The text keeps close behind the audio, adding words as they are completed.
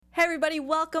everybody.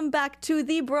 Welcome back to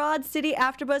the Broad City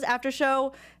AfterBuzz After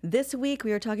Show. This week,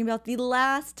 we are talking about the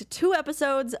last 2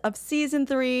 episodes of Season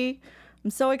 3.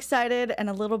 I'm so excited and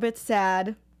a little bit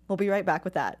sad. We'll be right back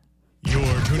with that. You're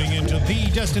tuning into the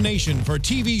destination for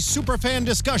TV superfan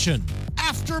discussion,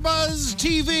 AfterBuzz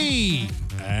TV.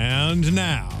 And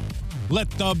now,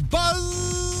 let the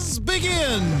buzz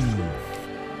begin.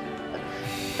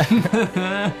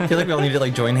 I feel like we all need to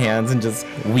join hands and just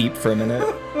weep for a minute.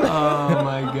 Oh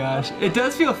my gosh. It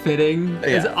does feel fitting. Yeah.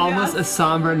 It's almost a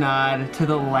somber nod to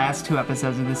the last 2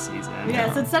 episodes of the season.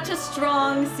 Yes, it's such a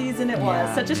strong season it was.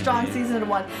 Yeah. Such a strong season it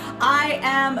was. I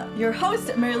am your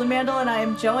host, Mary Lou Mandel, and I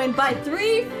am joined by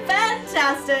 3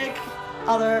 fantastic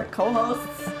other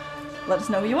co-hosts. Let us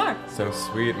know who you are. So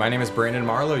sweet. My name is Brandon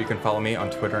Marlowe. You can follow me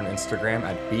on Twitter and Instagram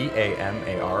at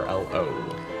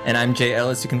BAMARLO. And I'm Jay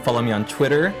Ellis. You can follow me on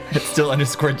Twitter at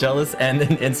still_jealous and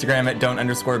then Instagram at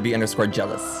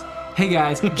don't_be_jealous. Hey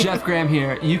guys, Jeff Graham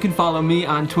here. You can follow me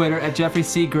on Twitter at Jeffrey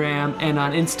C. Graham and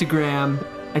on Instagram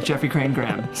at Jeffrey Crane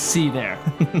Graham. See you there.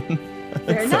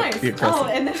 Very nice. impressive. Oh,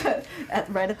 and then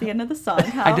right at the end of the song,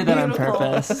 how I did that beautiful.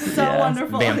 on purpose. So Yeah.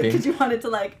 wonderful. Vamping. Because you wanted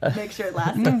to make sure it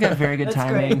lasted. You got very good That's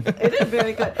timing. great. It is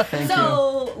very good. Thank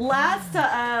so last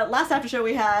after show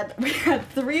we had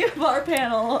 3 of our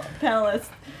panelists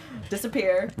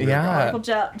disappear. Yeah.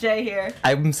 Wonderful Jay here.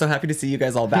 I'm so happy to see you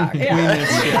guys all back.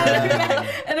 Yeah.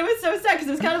 And it was so sad because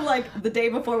it was kind of like the day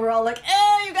before we're all like,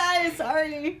 you guys,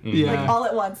 sorry. Yeah. Like all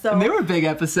at once. So And they were big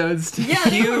episodes too. yeah,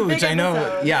 they were big Huge, I know.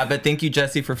 episodes. Yeah, but thank you,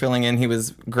 Jesse, for filling in. He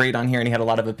was great on here, and he had a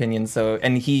lot of opinions. So,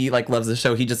 and he loves the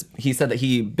show. He said that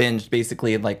he binged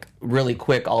basically really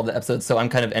quick all the episodes. So I'm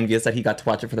kind of envious that he got to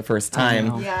watch it for the first I time.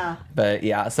 know. Yeah. But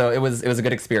yeah, so it was a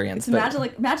good experience. It's a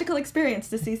magical experience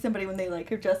to see somebody when they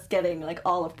are just getting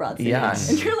all of Broad City. Yeah.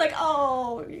 And you're like,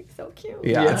 oh, you're so cute.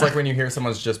 Yeah. It's like when you hear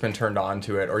someone's just been turned on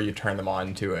to it, or you turn them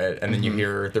on to it, and then you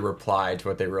hear the reply to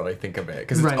what they really think of it.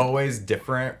 Because it's Right. always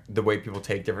different, the way people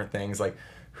take different things, like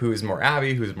who's more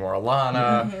Abby, who's more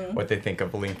Alana, what they think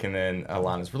of Lincoln and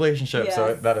Alana's relationship. So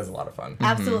Yes. that is a lot of fun.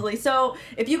 Absolutely. So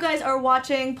if you guys are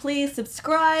watching, please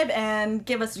subscribe and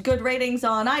give us good ratings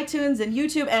on iTunes and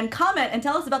YouTube, and comment and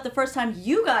tell us about the first time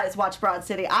you guys watched Broad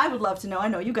City. I would love to know. I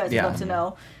know you guys would Yeah. love to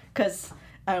know, because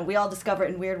we all discover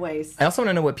it in weird ways. I also want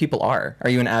to know what people are. Are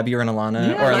you an Abby or an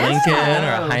Alana Yeah. or a Yeah. Lincoln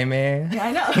or a Jaime? Yeah,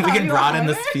 I know. We Are can you broaden a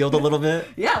this Jaime? field a little bit.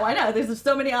 Yeah, why not? There's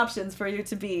so many options for you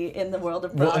to be in the world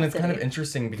of Broad Well, and it's City. kind of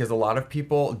interesting because a lot of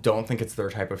people don't think it's their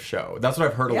type of show. That's what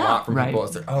I've heard a Yeah. lot from Right. people.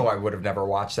 It's like, I would have never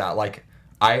watched that. Like,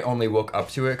 I only woke up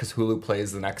to it because Hulu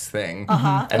plays the next thing.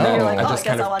 Uh-huh. And then you're like, I I just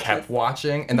guess kind I'll of watch kept this.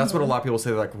 watching. And that's what a lot of people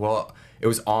say. They're like, well, it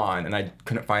was on and I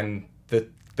couldn't find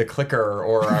the clicker,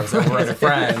 or I was over at a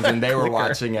friend's and they were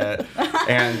watching it.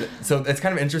 And so it's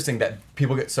kind of interesting that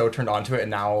people get so turned on to it,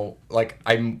 and now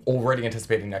I'm already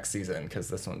anticipating next season because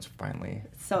this one's finally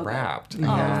So good. wrapped. Oh,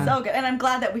 Yeah. so good. And I'm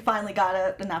glad that we finally got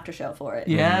an after show for it.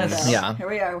 Yes. So, Yeah. Here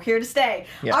we are. We're here to stay.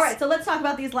 Yes. All right, so let's talk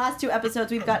about these last 2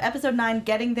 episodes. We've got episode 9,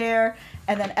 Getting There,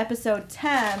 and then episode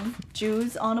 10,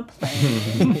 Jews on a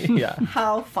Plane. Yeah.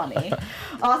 How funny.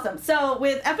 Awesome. So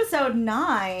with episode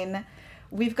 9,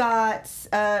 we've got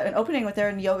an opening with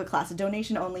their yoga class, a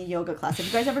donation-only yoga class. Have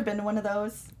you guys ever been to one of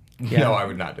those? No, I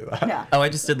would not do that. Yeah. Oh, I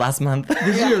just did last month.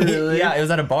 Did you really? Yeah, it was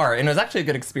at a bar, and it was actually a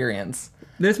good experience.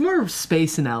 There's more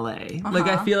space in LA.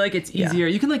 I feel like it's easier.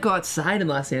 You can go outside in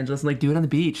Los Angeles and do it on the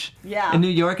beach. Yeah. In New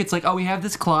York, it's we have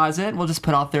this closet. We'll just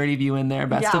put all 30 of you in there.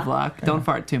 Best Yeah. of luck. Don't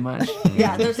fart too much.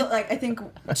 Yeah, there's I think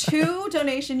 2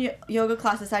 donation yoga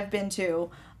classes I've been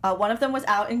to. One of them was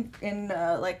out in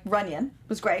Runyon. It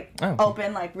was great. Oh.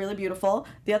 Open, really beautiful.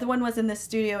 The other one was in this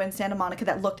studio in Santa Monica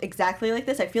that looked exactly like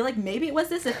this. I feel like maybe it was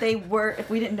this. If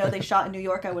we didn't know they shot in New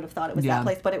York, I would have thought it was Yeah. that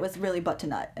place. But it was really butt to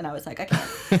nut, and I was like, I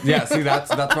can't. Yeah, see,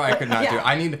 that's why I could not Yeah. do it.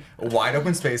 I need wide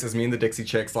open spaces, me and the Dixie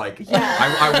Chicks. Yeah.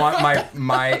 I want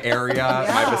my area,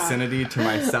 Yeah. my vicinity to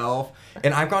myself.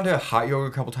 And I've gone to hot yoga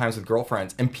a couple times with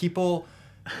girlfriends, and people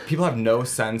have no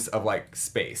sense of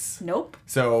space. Nope.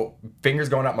 So fingers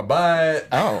going up my butt,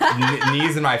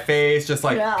 knees in my face, just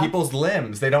Yeah. people's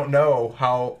limbs. They don't know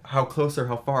how close or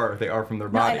how far they are from their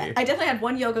No, body. and I definitely had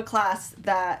one yoga class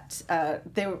that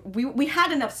we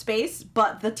had enough space,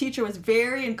 but the teacher was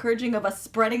very encouraging of us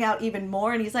spreading out even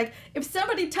more. And he's like, if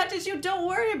somebody touches you, don't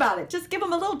worry about it. Just give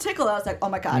them a little tickle. I was like, oh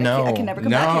my God, I can never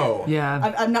come back No. here.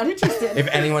 Yeah. I'm not interested. If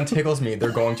anyone tickles me, they're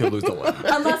going to lose a limb.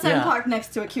 Unless I'm Yeah. parked next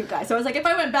to a cute guy. So I was like, if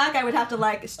I went back, I would have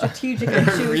to strategically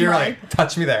choose You're my... like,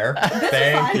 touch me there. This is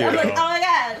Thank fine. you. I'm like, oh my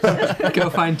gosh. Go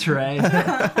find Trey.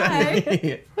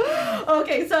 Hi.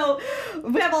 Okay, so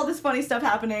we have all this funny stuff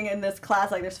happening in this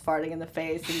class. Like, there's farting in the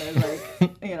face, and there's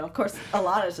like, of course,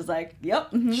 Alana's just like,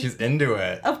 yep. Mm-hmm. She's into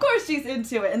it. Of course she's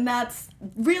into it, and that's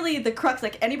really the crux.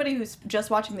 Like, anybody who's just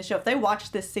watching the show, if they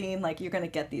watch this scene, like, you're gonna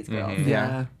get these girls. Mm-hmm.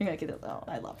 Yeah. You're gonna get it. Oh,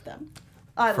 I love them.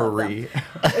 I love Free. them.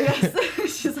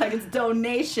 Yes. She's like, it's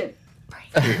donation.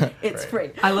 It's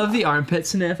free. I love the armpit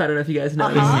sniff. I don't know if you guys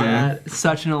noticed that.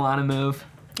 Such an Alana move.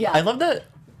 Yeah. I love that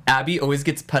Abby always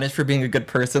gets punished for being a good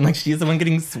person. Like, she's the one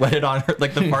getting sweated on her.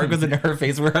 Like, the fart goes into her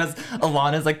face, whereas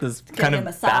Alana's like this kind of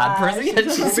bad person. Yeah,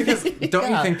 she's, because don't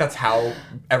you think that's how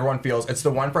everyone feels? It's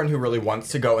the one friend who really wants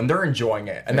to go and they're enjoying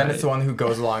it, and then it's the one who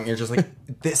goes along and you're just like,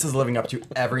 this is living up to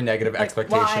every negative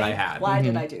expectation I had. Why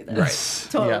did I do this?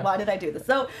 Right. Totally. Yeah. Why did I do this?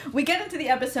 So we get into the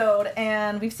episode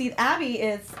and we've seen Abby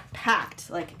is packed.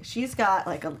 Like, she's got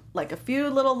like a few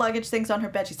little luggage things on her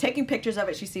bed. She's taking pictures of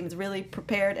it. She seems really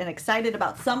prepared and excited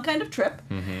about some kind of trip.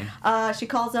 She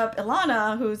calls up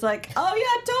Ilana, who's like, oh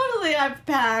yeah, totally, I've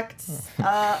packed.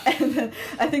 And then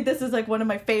I think this is like one of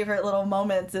my favorite little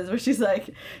moments is where she's like,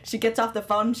 she gets off the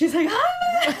phone and she's like,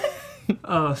 hi.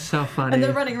 Oh, so funny. And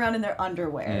they're running around in their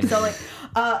underwear. So, like,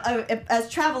 as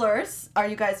travelers, are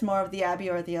you guys more of the Abby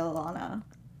or the Ilana?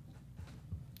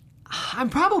 I'm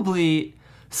probably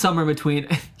somewhere between.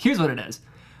 Here's what it is.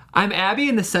 I'm Abby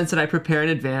in the sense that I prepare in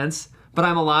advance, but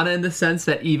I'm Alana in the sense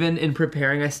that even in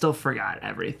preparing, I still forgot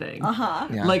everything.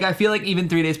 Yeah. Like, I feel like even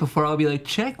 3 days before, I'll be like,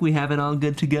 check, we have it all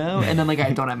good to go. And then, like,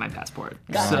 I don't have my passport.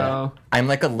 So I'm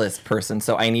like a list person,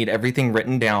 so I need everything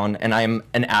written down, and I'm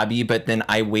an Abby, but then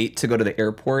I wait to go to the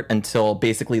airport until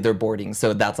basically they're boarding.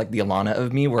 So that's like the Alana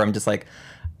of me, where I'm just like,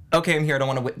 okay, I'm here. I don't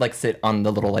want to like sit on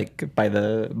the little like by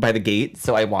the gate,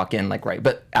 so I walk in like right.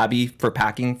 But Abby for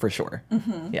packing for sure.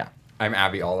 Yeah. I'm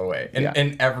Abby all the way.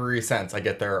 In every sense. I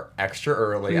get there extra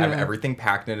early. I have everything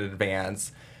packed in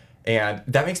advance. And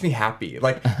that makes me happy.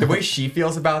 Like, the way she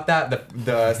feels about that,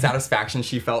 the satisfaction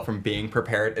she felt from being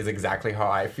prepared is exactly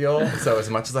how I feel. So as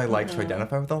much as I like to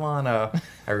identify with Alana,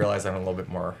 I realize I'm a little bit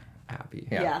more Abby.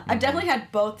 Yeah. I've definitely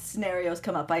had both scenarios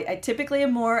come up. I typically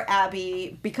am more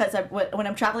Abby because when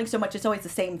I'm traveling so much, it's always the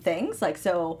same things. Like,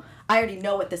 so I already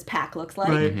know what this pack looks like.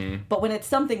 Right. But when it's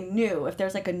something new, if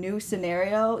there's like a new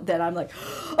scenario, then I'm like,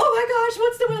 oh my gosh,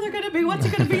 what's the weather going to be? What's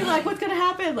it going to be like? What's going to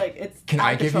happen? Like, it's Can out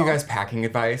I of give control. you guys packing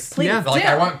advice? Please Like, do.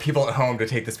 I want people at home to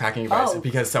take this packing advice Oh.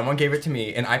 because someone gave it to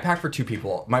me, and I packed for 2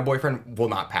 people. My boyfriend will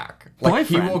not pack. Like,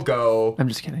 he Boyfriend? will go... I'm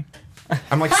just kidding.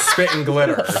 I'm like spit and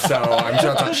glitter, so I'm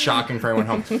sure that's not shocking for anyone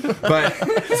home. But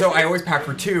so I always pack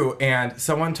for 2, and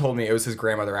someone told me, it was his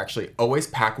grandmother actually, always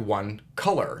pack one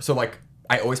color. So like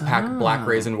I always pack black,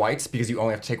 grays, and whites because you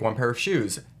only have to take 1 pair of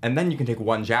shoes, and then you can take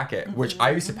 1 jacket, which I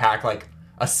used to pack like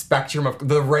a spectrum of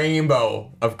the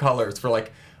rainbow of colors for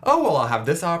like, oh well, I'll have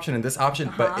this option and this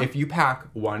option. But if you pack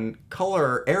 1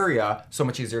 color area, so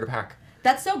much easier to pack.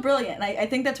 That's so brilliant. And I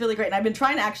think that's really great. And I've been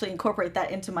trying to actually incorporate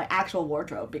that into my actual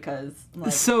wardrobe because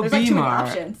like, So, there's like too many Beemar,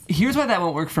 options. here's why that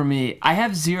won't work for me. I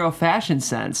have 0 fashion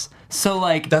sense. So,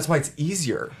 like, That's why it's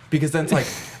easier, because then it's like,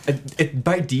 it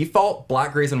by default,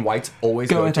 black, grays, and whites always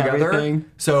Go go with together. everything.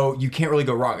 So you can't really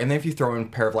go wrong. And then if you throw in a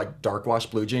pair of like dark wash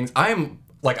blue jeans, I am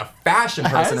like a fashion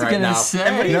person was right gonna now.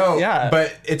 say. No, Yeah.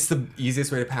 but it's the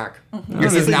easiest way to pack. Yours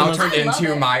This is is now the most- turned I love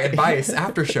into it. my advice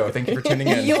after show. Thank you for tuning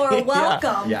in. You're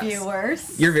welcome, Yes.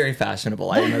 viewers. You're very fashionable,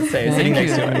 I must say. thank Sitting you,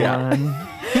 next to him. Yeah.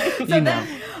 everyone. You know.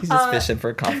 He's just fishing for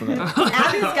a compliment.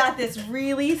 Abby's got this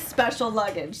really special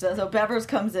luggage. So Bevers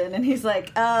comes in and he's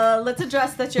like, let's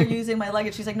address that you're using my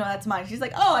luggage. She's like, no, that's mine. She's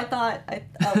like, oh,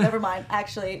 never mind.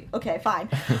 Actually, okay, fine.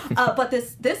 But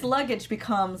this luggage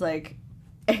becomes like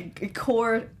a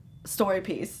core story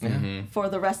piece for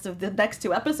the rest of the next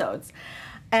 2 episodes.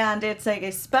 And it's like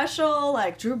a special,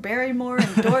 like Drew Barrymore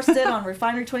endorsed it on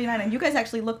Refinery 29. And you guys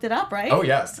actually looked it up, right? Oh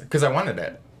yes, because I wanted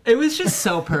it. It was just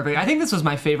so perfect. I think this was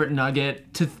my favorite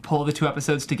nugget to pull the 2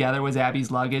 episodes together was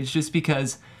Abby's luggage, just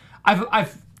because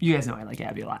I've you guys know I like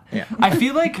Abby a lot. Yeah. I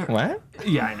feel like What?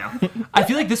 Yeah, I know. I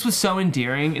feel like this was so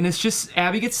endearing, and it's just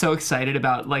Abby gets so excited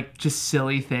about like just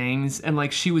silly things, and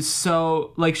like she was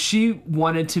so like she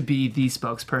wanted to be the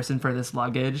spokesperson for this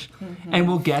luggage, and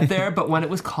we'll get there. But when it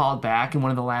was called back in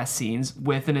one of the last scenes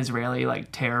with an Israeli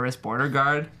like terrorist border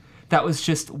guard, that was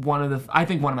just one of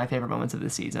my favorite moments of the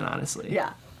season, honestly.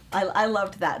 Yeah. I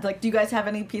loved that. Like, do you guys have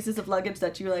any pieces of luggage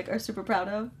that you like are super proud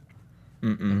of?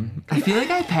 I feel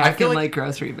like I pack feel in like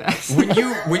grocery bags.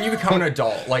 when you become an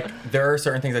adult, like there are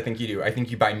certain things I think you do. I think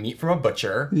you buy meat from a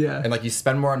butcher, Yeah. and like you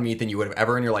spend more on meat than you would have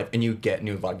ever in your life, and you get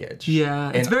new luggage. Yeah,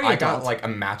 and it's very I adult. got like a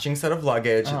matching set of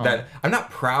luggage that I'm not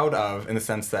proud of in the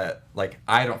sense that like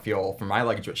I don't feel for my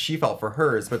luggage what she felt for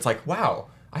hers, but it's like wow,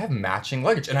 I have matching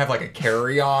luggage, and I have like a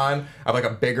carry-on, I have like a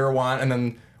bigger one, and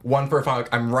then one for if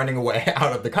I'm running away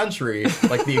out of the country,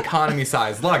 like the economy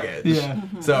size luggage. Yeah.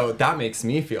 So that makes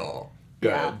me feel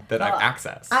good that I have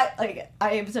access. I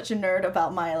am such a nerd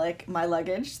about my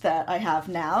luggage that I have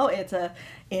now. It's a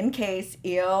in-case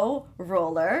EO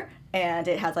roller, and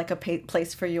it has like a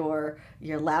place for your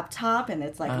laptop, and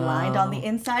it's like lined on the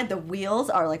inside. The wheels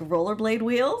are like rollerblade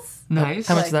wheels. Nice.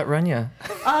 How much does that run you?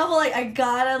 Well, like I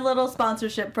got a little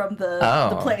sponsorship from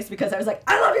the place because I was like,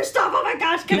 I love your stuff. Oh my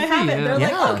gosh, can Good I have for it? you. They're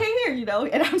Yeah. like, okay, here,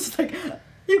 and I'm just like,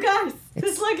 you guys,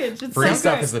 this luggage, it's Free so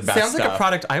stuff great. is the best Sounds like stuff. a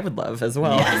product I would love as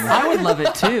well. I would love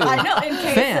it too. I know, in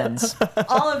case Fans.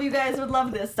 all of you guys would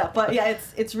love this stuff, but yeah,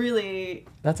 it's really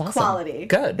That's awesome. quality.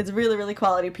 Good. It's really, really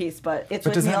quality piece, but it's But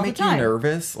with does me that all the make you time.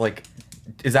 nervous? Like,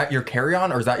 is that your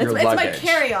carry-on or is that your It's luggage? my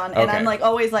carry-on, and Okay. I'm like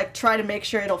always like try to make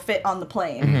sure it'll fit on the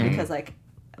plane because like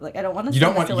I don't want to. You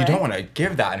don't want to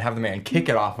give that and have the man kick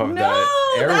it off of No,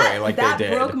 the airway that, like that they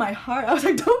did. broke my heart. I was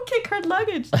like, don't kick her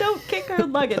luggage. Don't kick her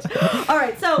luggage. All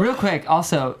right, so Real quick,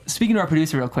 also, speaking to our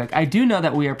producer real quick, I do know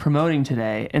that we are promoting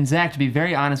today, and Zach, to be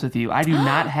very honest with you, I do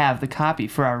not have the copy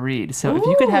for our read. So if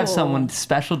you could have Ooh. someone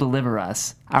special deliver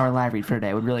us our live read for today,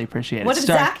 I would really appreciate it. what if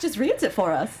Zach just reads it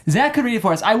for us? Zach could read it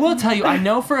for us. I will tell you, I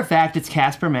know for a fact it's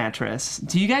Casper Mattress.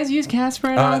 Do you guys use Casper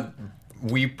at all?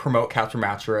 We promote Casper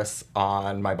Mattress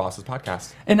on my boss's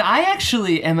podcast. And I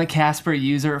actually am a Casper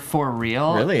user for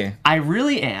real. Really? I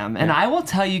really am. And I will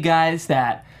tell you guys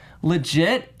that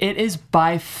legit, it is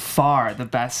by far the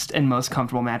best and most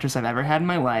comfortable mattress I've ever had in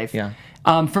my life. Yeah.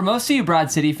 For most of you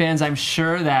Broad City fans, I'm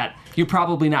sure that you're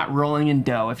probably not rolling in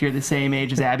dough if you're the same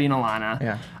age as Abby and Alana.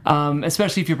 Yeah.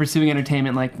 Especially if you're pursuing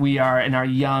entertainment like we are in our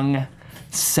young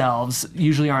selves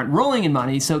usually aren't rolling in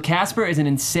money. So Casper is an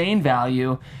insane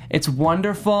value. It's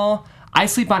wonderful. I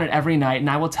sleep on it every night, and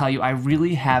I will tell you, I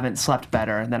really haven't slept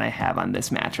better than I have on this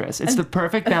mattress. It's the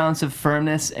perfect balance of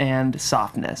firmness and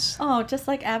softness. Oh, just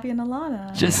like Abby and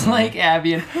Alana. Just like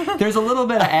Abby. There's a little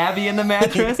bit of Abby in the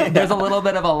mattress. There's a little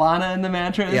bit of Alana in the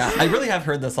mattress. Yeah, I really have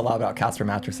heard this a lot about Casper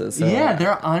mattresses. So, Yeah,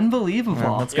 they're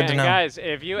unbelievable. that's good to know. Guys,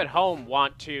 if you at home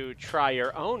want to try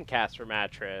your own Casper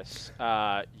mattress,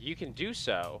 you can do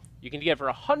so. You can get it for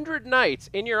 100 nights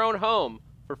in your own home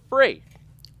for free.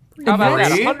 How about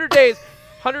that? Free?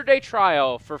 100-day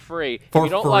trial for free. For if you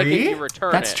don't like it, free? you return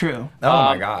it. That's true. Oh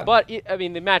my god. But I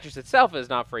mean, the mattress itself is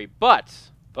not free. But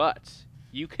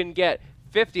you can get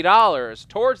 $50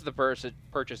 towards the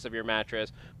purchase of your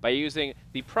mattress by using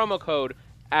the promo code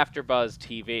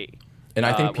AfterBuzzTV. And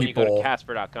I think when you go people to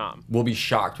Casper.com. will be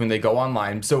shocked when they go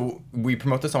online. So we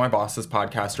promote this on my boss's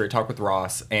podcast, Straight Talk with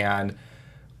Ross, and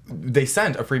they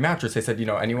sent a free mattress. They said,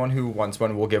 anyone who wants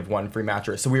one will give one free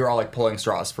mattress. So we were all like pulling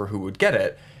straws for who would get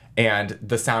it. And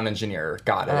the sound engineer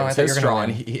got it. Oh, I It's thought his you were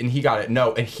gonna straw, win. and he got it.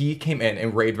 No, and he came in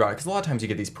and raved about it. Because a lot of times you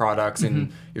get these products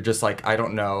and you're just like, I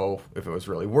don't know if it was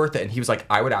really worth it. And he was like,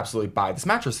 I would absolutely buy this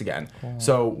mattress again.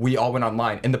 So we all went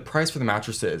online. And the price for the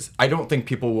mattresses, I don't think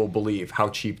people will believe how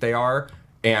cheap they are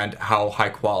and how high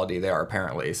quality they are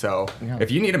apparently. So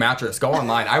if you need a mattress, go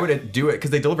online. I would do it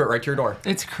because they deliver it right to your door.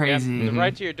 It's crazy.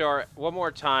 Right to your door. One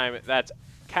more time. That's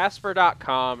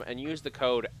Casper.com and use the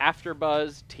code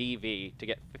AfterBuzzTV to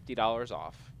get $50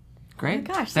 off. Great.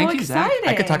 Oh my gosh, Thank so you, Zach. exciting.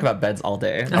 I could talk about beds all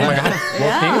day. Oh my god.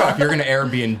 Well, think about if you're going to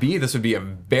Airbnb, this would be a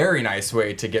very nice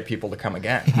way to get people to come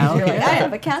again. You're like, I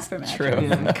have a Casper mattress.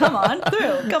 True. Come on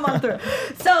through.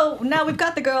 So now we've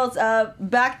got the girls.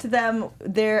 Back to them.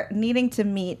 They're needing to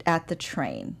meet at the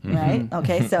train, right?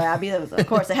 Okay. So Abby, of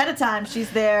course, ahead of time, she's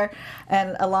there,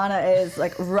 and Alana is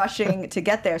like rushing to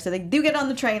get there. So they do get on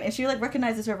the train, and she like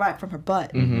recognizes her vibe from her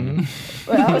butt.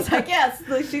 But I was like, yes,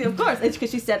 like, of course. It's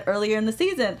because she said earlier in the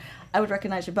season, I would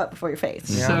recognize your butt before your face.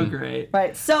 So great.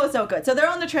 Right. So good. So they're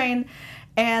on the train,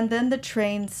 and then the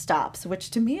train stops, which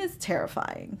to me is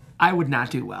terrifying. I would not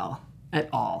do well at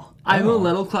all. I'm a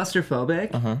little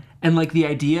claustrophobic, and like the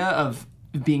idea of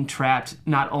being trapped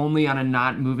not only on a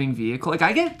not moving vehicle, like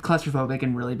I get claustrophobic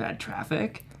in really bad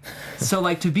traffic. So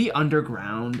like to be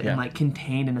underground and like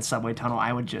contained in a subway tunnel,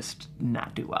 I would just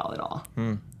not do well at all.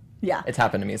 Yeah. It's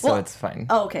happened to me, so Well, it's fine.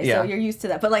 Oh, okay. Yeah. So you're used to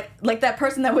that. But like that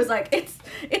person that was like, it's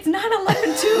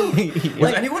 9/11 too.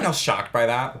 Was anyone else shocked by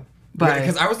that? By-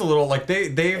 Because I was a little like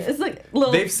they've It's like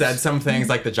they've said some things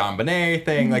like the John Bonet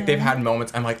thing. Like they've had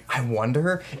moments. I'm like, I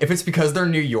wonder if it's because they're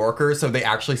New Yorkers, so they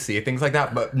actually see things like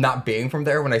that. But not being from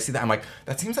there, when I see that, I'm like,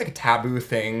 that seems like a taboo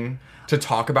thing to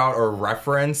talk about or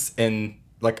reference in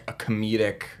like a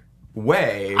comedic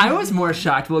way. I was more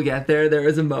shocked. We'll get there. There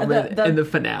was a moment in the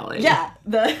finale. Yeah,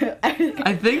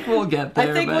 I think we'll get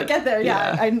there. We'll get there.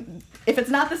 Yeah. If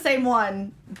it's not the same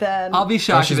one, then I'll be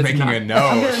shocked. She's if it's making not.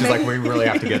 a note. She's like, we really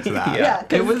have to get to that. Yeah,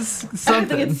 It was something. I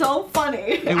think it's so funny.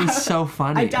 It was so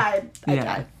funny. I died.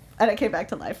 And I came back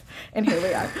to life. And here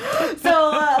we are.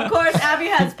 So, of course, Abby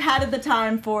has padded the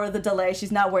time for the delay.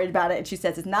 She's not worried about it. And she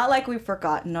says, it's not like we've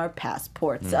forgotten our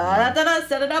passports. Set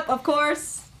it up, of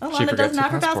course. Alana doesn't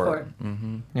have her passport.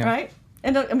 Yeah. Right?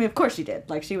 And I mean, of course she did.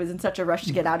 Like, she was in such a rush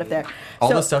to get out of there. All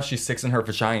the stuff she sticks in her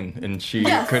vagina, and she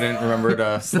couldn't remember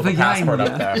to slip a vagina. passport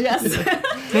up there.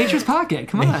 Yes. Nature's pocket.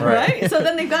 Come on. Right? So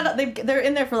then they're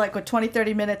in there for like 20,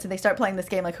 30 minutes, and they start playing this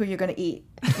game like who you're gonna eat.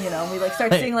 You know, and we like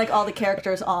start seeing like all the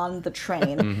characters on the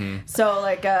train. So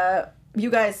like you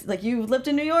guys, like, you lived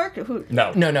in New York?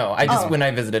 No. I just, when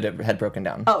I visited, it had broken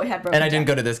down. Oh, it had broken down. And I didn't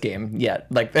go to this game yet.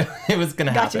 Like, it was going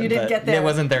to happen. You didn't but get there. It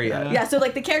wasn't there yet. Yeah, so,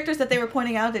 like, the characters that they were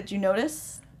pointing out, did you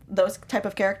notice those type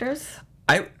of characters?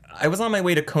 I was on my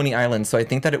way to Coney Island, so I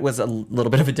think that it was a little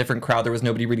bit of a different crowd. There was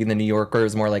nobody reading the New Yorker. It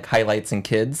was more like highlights and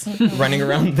kids running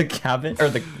around the cabin. Or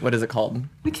what is it called?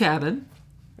 The cabin.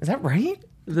 Is that right?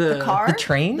 The car? The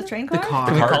train? The train car? The car.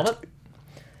 Can we call it?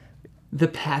 The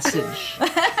passage.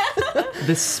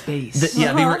 The space.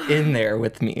 Yeah, they were in there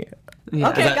with me. Yeah.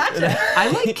 Okay, gotcha. I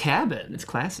like cabin. It's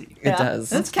classy. It does.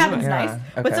 This cabin's Yeah, nice.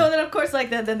 But okay. so then, of course, like,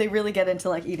 then they really get into,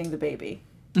 like, eating the baby.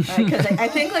 Because I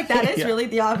think, like, that is really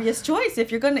the obvious choice.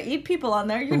 If you're going to eat people on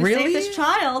there, you're going to save this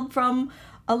child from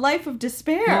a life of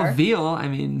despair. Well, veal, I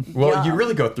mean. Well, you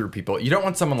really go through people. You don't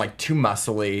want someone like too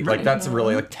muscly, like that's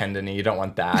really like tendony. You don't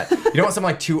want that. You don't want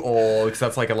someone like too old, because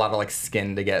that's like a lot of like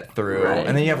skin to get through. Right.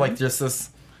 And then you have like just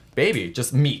this baby,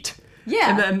 just meat.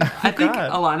 Yeah. And then I think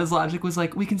God. Alana's logic was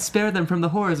like, we can spare them from the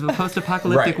horrors of a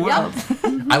post-apocalyptic Right. world.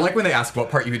 I like when they ask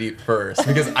what part you would eat first,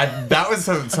 because that was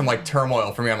some like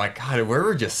turmoil for me. I'm like, God, where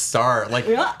would you start? Like,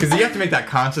 because you have to make that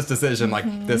conscious decision. Like,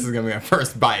 this is gonna be my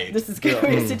first bite. This is going to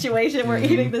be a situation. We're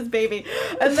eating this baby.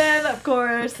 And then, of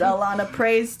course, Alana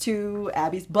prays to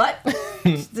Abby's butt.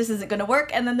 This isn't going to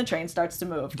work. And then the train starts to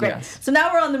move. Great. Yes. So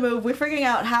now we're on the move. We're figuring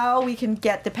out how we can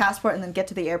get the passport and then get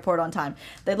to the airport on time.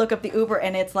 They look up the Uber,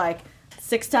 and it's like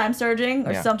 6 times surging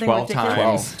or something 12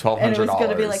 ridiculous. times, And it was going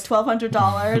to be $1,200. like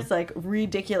 $1,200, like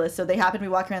ridiculous. So they happen to be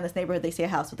walking around this neighborhood. They see a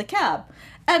house with a cab,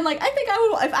 and like I think I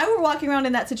would, if I were walking around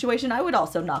in that situation, I would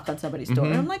also knock on somebody's door.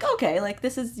 And I'm like, okay, like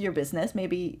this is your business.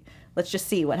 Maybe let's just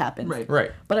see what happens.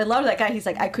 Right. But I love that guy. He's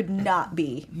like, I could not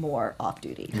be more off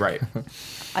duty. Right.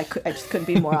 I just couldn't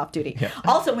be more off duty.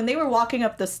 Also, when they were walking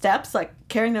up the steps, like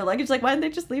carrying their luggage, like why didn't they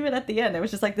just leave it at the end? It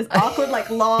was just like this awkward, like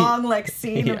long, like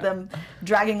scene of them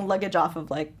dragging luggage off of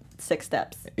like 6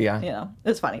 steps. Yeah. You know, it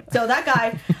was funny. So that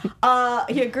guy,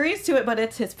 he agrees to it, but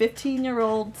it's his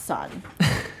 15-year-old son.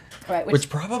 Right. Which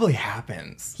probably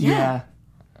happens. Yeah.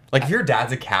 Like if your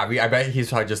dad's a cabbie, I bet he's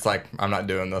probably just like, I'm not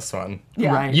doing this one.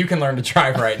 Yeah. Right. You can learn to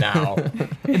drive right now.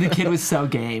 And the kid was so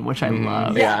game, which I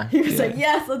love. Yeah. He was like,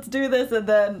 yes, let's do this. And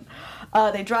then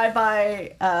they drive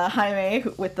by Jaime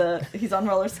he's on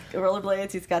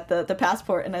rollerblades. He's got the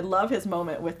passport. And I love his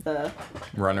moment with the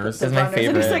Runners. That's my runners.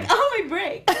 And he's favorite. like, oh, my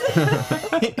brake.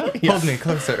 Hold me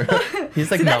closer. He's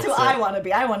like, See, that's melts who I it. want to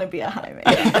be. I want to be a Jaime.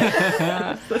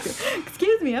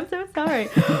 Excuse me, I'm so sorry.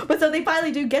 But so they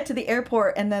finally do get to the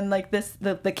airport, and then like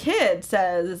the kid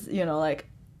says, you know, like,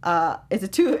 is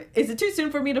it too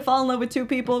soon for me to fall in love with 2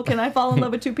 people? Can I fall in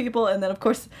love with 2 people? And then of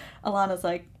course Alana's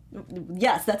like,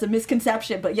 yes, that's a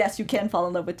misconception, but yes, you can fall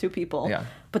in love with 2 people. Yeah.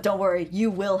 But don't worry,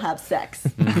 you will have sex.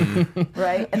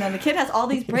 Right? And then the kid has all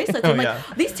these bracelets. And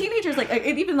like these teenagers, like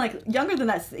even like younger than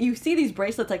us, you see these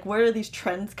bracelets, like where do these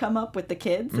trends come up with the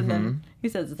kids? And then he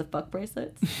says, it's the fuck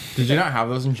bracelets. Did you not have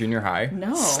those in junior high?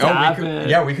 No. Stop it.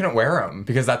 Yeah, we couldn't wear them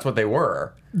because that's what they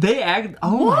were. They act.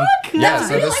 Oh my god. Yeah,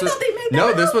 so real? this I was thought they made that no,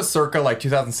 up. this was circa like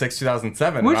 2006,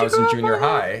 2007 when Where'd I you was in grow up, junior by the way?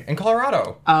 high in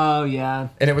Colorado, Oh yeah.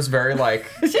 and it was very like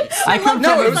I come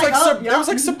no, from it was like oh, it was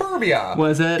like suburbia.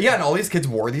 Was it? Yeah, and all these kids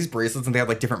wore these bracelets, and they had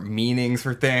like different meanings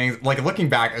for things. Like looking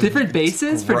back, Different it's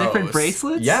bases for different gross.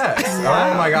 bracelets? Yes.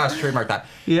 Wow. Oh my gosh, trademark that.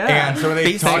 Yeah. And so when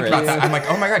they Face talked about bracelets. that, I'm like,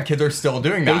 oh my god, kids are still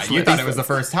doing that. You Faceless. thought it was the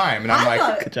first time, and I'm I like,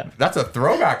 thought- Good job. that's a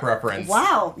throwback reference.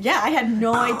 Wow. Yeah, I had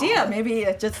no idea. Maybe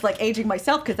it's just like aging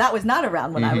myself because that was not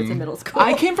around when I was in middle school.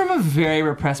 I came from a very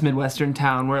repressed Midwestern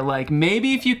town where, like,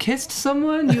 maybe if you kissed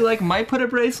someone, you, like, might put a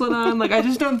bracelet on. Like, I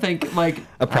just don't think, like...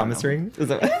 A promise ring? Is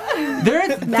that There are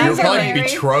You're things probably Mary.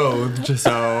 betrothed,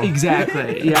 so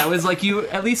Exactly. Yeah, it was like you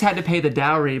at least had to pay the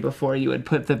dowry before you would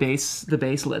put the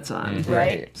baselets on.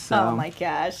 Right? So- Oh my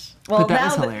gosh. Well, But that now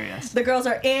was the- hilarious. The girls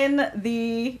are in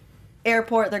the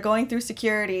airport. They're going through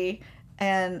security,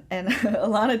 and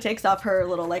Alana takes off her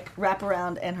little like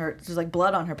wraparound, and there's like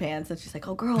blood on her pants, and she's like,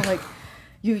 "Oh, girl, like."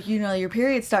 You know, your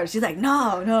period started. She's like,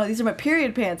 no, these are my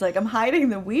period pants. Like, I'm hiding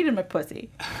the weed in my pussy.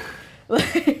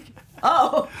 Like,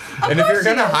 oh. and if you're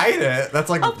gonna hide it, that's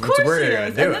like Of that's course where she you're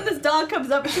is. gonna And do then it. this dog comes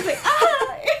up and she's like,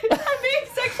 I'm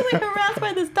being sexually harassed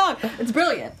by this dog. It's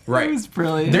brilliant. Right. It was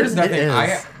brilliant. There's nothing.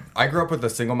 is. I grew up with a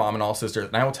single mom and all sisters,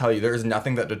 and I will tell you, there is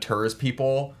nothing that deters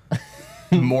people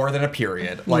more than a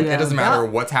period. Like Yeah. it doesn't matter Yeah.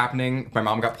 what's happening. My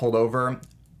mom got pulled over.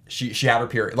 She had her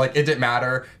period. Like it didn't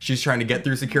matter. She's trying to get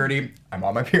through security. I'm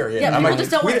on my period. Yeah, I'm people like, just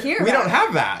don't we, wanna hear we about don't it.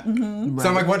 have that. So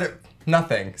I'm like, what?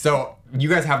 Nothing. So you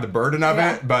guys have the burden of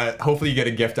Yeah. it, but hopefully you get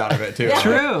a gift out of it too. Yeah.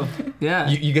 True. Yeah.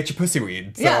 You get your pussy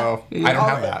weed. So Yeah. I don't All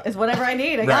have that. It's whatever I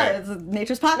need. I got Right. it. It's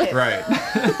nature's pocket. Right.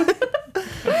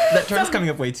 That term's coming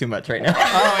up way too much right now.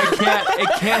 Oh, it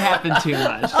can't happen too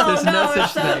much. Oh There's no it's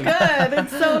such so thing. good.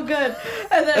 It's so good.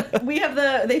 And then we have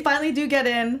they finally do get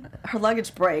in. Her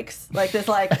luggage breaks. Like this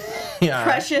like Yeah.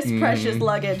 precious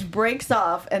luggage breaks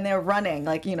off and they're running.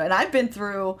 Like, you know, and I've been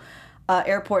through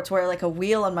airports where like a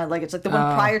wheel on my luggage, like the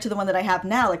one prior to the one that I have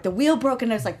now, like the wheel broke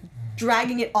and I was like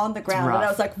dragging it on the ground. And I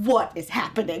rough. was like, what is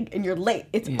happening? And you're late.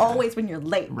 It's Yeah. always when you're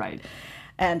late. Right.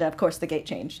 And of course the gate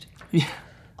changed. Yeah.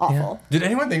 Awful. Did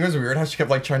anyone think it was weird how she kept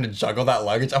like trying to juggle that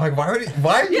luggage? I'm like, why are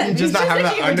you Yeah, just not it's having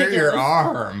just that under your ridiculous.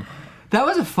 arm? That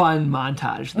was a fun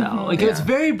montage, though. Like, it was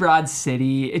very Broad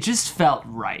City. It just felt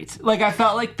right. Like, I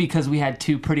felt like because we had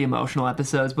two pretty emotional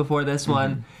episodes before this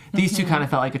one, these two kind of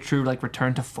felt like a true, like,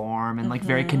 return to form and, like,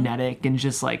 very kinetic and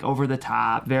just, like, over the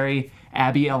top, very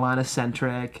Abby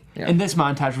Alana-centric. Yeah. And this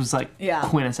montage was, like, Yeah.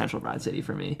 quintessential Broad City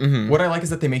for me. What I like is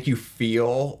that they make you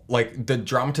feel like the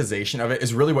dramatization of it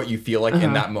is really what you feel like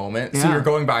in that moment. So Yeah. you're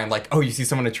going by and like, oh, you see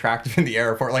someone attractive in the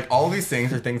airport. Like all these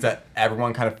things are things that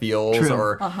everyone kind of feels. True.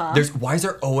 Or why is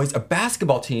there always a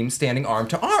basketball team standing arm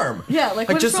to arm? Yeah, like,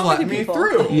 what is just wrong let with you me people?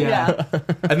 through. Yeah.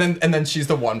 And then she's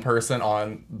the one person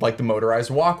on like the motorized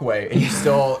walkway, and you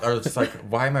still are just like,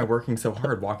 why am I working so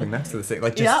hard walking next to this thing?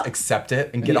 Like just Yeah. accept it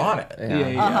and get on it.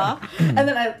 Yeah. And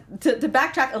then to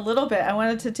backtrack a little bit, I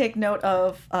wanted to take note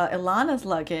of Ilana's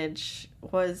luggage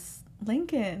was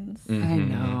Lincoln's. I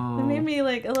know. It made me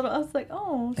like a little. I was like,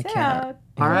 oh, can't. sad,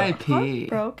 R.I.P.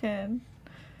 broken.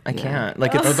 I can't.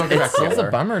 Like, Those don't get back it's still a together.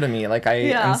 bummer to me. Like,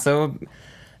 Yeah. I'm so...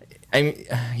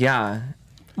 yeah.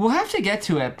 We'll have to get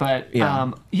to it, but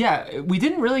Yeah. we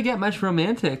didn't really get many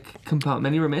romantic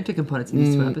components in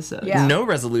these two episodes. Yeah. No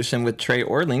resolution with Trey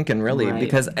or Lincoln, really, Right.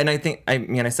 because, and I think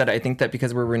that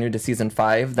because we're renewed to season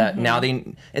 5, that now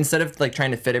they, instead of like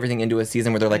trying to fit everything into a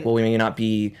season where they're like, well, we may not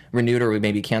be renewed or we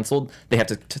may be canceled, they have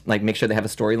to like make sure they have a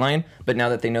storyline. But now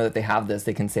that they know that they have this,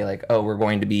 they can say like, oh, we're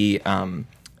going to be,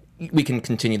 we can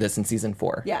continue this in season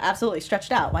 4. Yeah, absolutely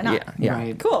stretched out. Why not? Yeah.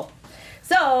 Right. Cool.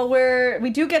 So we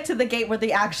do get to the gate where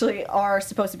they actually are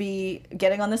supposed to be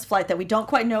getting on this flight that we don't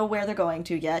quite know where they're going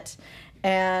to yet,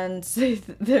 and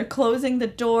they're closing the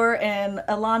door, and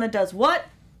Alana does what?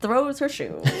 Throws her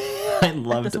shoe I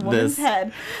loved this woman's this.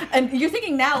 head, and you're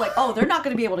thinking now like, oh, they're not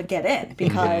going to be able to get in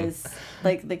because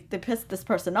like they pissed this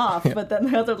person off, but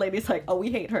then the other lady's like, oh, we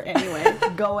hate her anyway.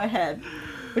 Go ahead.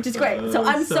 Which is great. So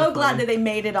I'm so glad that they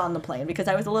made it on the plane because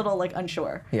I was a little like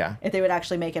unsure if they would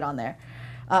actually make it on there.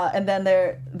 And then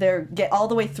they're get all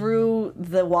the way through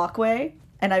the walkway,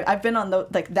 and I've been on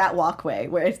that walkway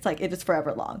where it's like it is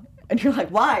forever long, and you're like,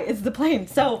 why is the plane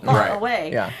so far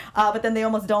away? Yeah. But then they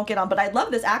almost don't get on. But I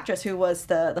love this actress who was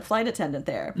the flight attendant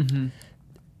there.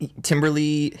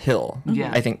 Timberly Hill.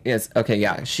 Yeah. I think is okay.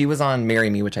 Yeah, she was on "Marry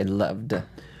Me," which I loved.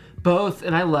 Both,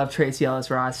 and I love Tracy Ellis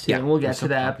Ross too, Yeah, and we'll get to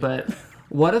that, but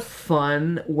what a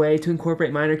fun way to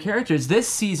incorporate minor characters. This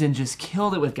season just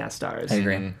killed it with guest stars. I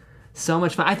agree. So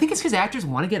much fun. I think it's because actors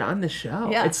want to get on the show.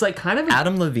 Yeah. It's like kind of a,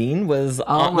 Adam Levine was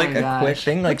on, my like a quick gosh.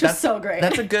 thing. Like Which is that's so great.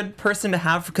 That's a good person to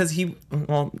have because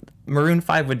Maroon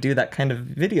 5 would do that kind of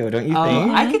video, don't you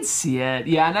think? I could see it.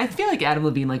 Yeah, and I feel like Adam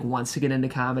Levine like wants to get into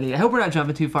comedy. I hope we're not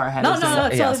jumping too far ahead. No, of no, this. no,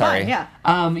 it's Yeah, totally sorry.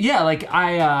 fine. Yeah. Yeah, like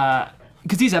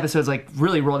because these episodes like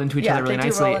really rolled into each other really they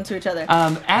nicely. do roll into each other.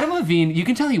 Adam Levine, you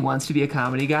can tell he wants to be a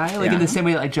comedy guy, like in the same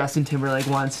way that like Justin Timberlake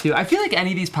wants to. I feel like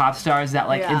any of these pop stars that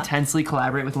like intensely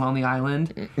collaborate with Lonely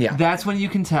Island, that's when you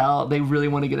can tell they really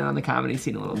want to get in on the comedy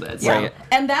scene a little bit. Yeah. Right.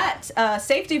 And that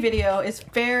safety video is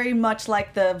very much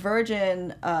like the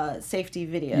Virgin safety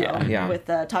video with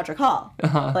Todrick Hall.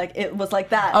 Like it was like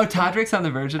that. Oh, Todrick's on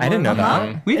the Virgin. I didn't know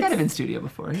that. We've had him in studio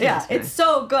before. It's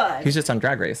so good. He was just on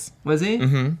Drag Race. Was he?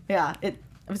 Mm-hmm. Yeah, I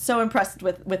was so impressed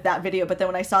with that video, but then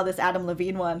when I saw this Adam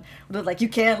Levine one, it was like, you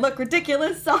can't look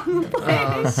ridiculous on the plane.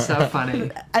 Oh, so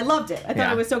funny. I loved it. I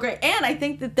thought it was so great. And I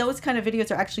think that those kind of videos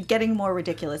are actually getting more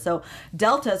ridiculous. So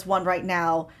Delta's one right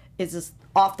now is just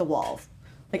off the walls.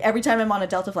 Like every time I'm on a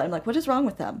Delta flight, I'm like, what is wrong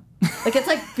with them? Like it's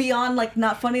like beyond like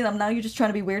not funny. Now you're just trying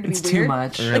to be weird to be weird. It's too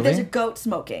much. Like there's a goat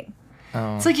smoking.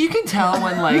 It's like you can tell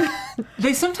when like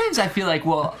they sometimes I feel like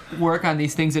will work on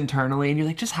these things internally and you're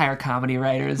like just hire comedy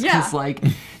writers because like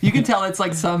you can tell it's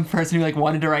like some person who like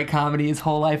wanted to write comedy his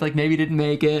whole life like maybe didn't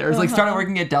make it or is like started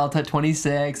working at Delta at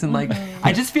 26 and like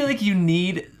I just feel like you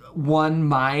need one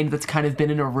mind that's kind of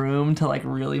been in a room to like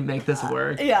really make this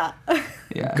work. Yeah.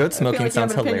 Goat smoking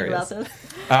sounds hilarious.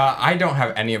 I don't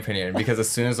have any opinion because as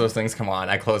soon as those things come on,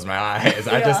 I close my eyes.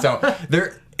 I just don't.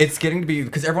 It's getting to be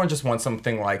because everyone just wants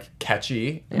something like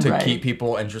catchy to keep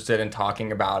people interested in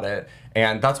talking about it,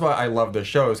 and that's why I love the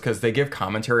shows because they give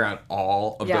commentary on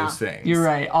all of those things. You're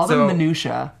right. All the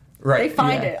minutia. Right. They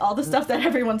find it. All the stuff that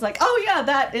everyone's like, oh yeah,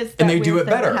 that is. That and they do it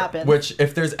better. Which,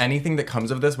 if there's anything that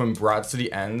comes of this, when Broad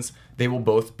City ends, they will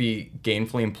both be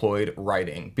gainfully employed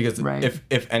writing because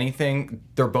if anything,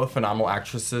 they're both phenomenal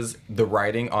actresses. The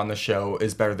writing on the show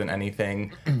is better than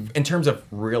anything in terms of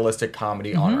realistic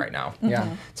comedy on right now.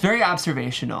 Yeah, it's very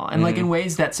observational and like in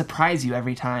ways that surprise you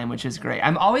every time, which is great.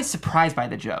 I'm always surprised by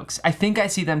the jokes. I think I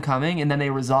see them coming and then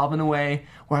they resolve in a way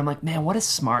where I'm like, man, what a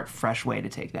smart, fresh way to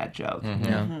take that joke.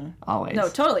 Always. No,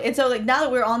 totally. And so like now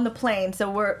that we're on the plane, so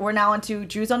we're now into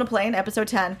Jews on a Plane, episode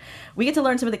 10. We get to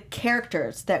learn some of the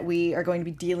characters that we are going to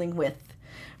be dealing with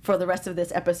for the rest of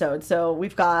this episode. So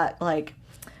we've got like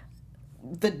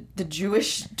the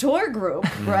Jewish tour group,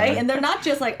 right? And they're not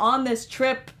just like on this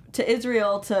trip to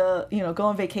Israel to, go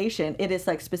on vacation. It is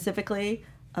like specifically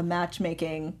a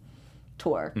matchmaking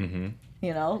tour.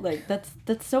 Like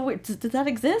that's so weird. Does that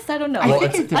exist? I don't know. Well, I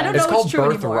don't know. It's called true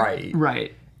Birthright. anymore.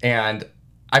 Right. And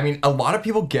I mean, a lot of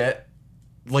people get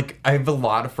like I have a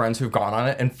lot of friends who've gone on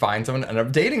it and find someone and end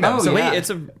up dating them. Oh, so wait,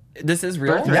 this is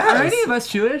real? Yes. Are any of us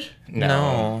Jewish?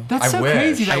 No. That's so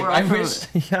crazy that we're all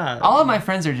from... Yeah. All of my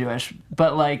friends are Jewish,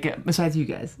 but like, besides you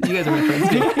guys. You guys are my friends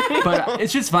too. But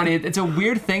it's just funny. It's a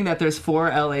weird thing that there's 4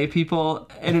 LA people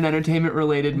in an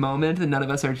entertainment-related moment and none of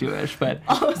us are Jewish. But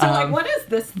like, what is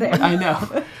this thing? I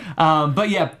know. But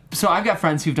yeah, so I've got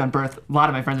friends who've done a lot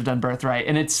of my friends have done Birthright,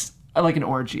 and it's like an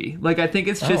orgy. Like, I think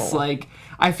it's just like...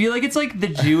 I feel like it's like the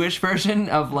Jewish version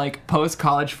of like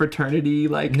post-college fraternity.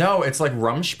 Like no, it's like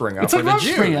Rumspringa. It's like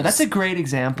Rumspringa. That's a great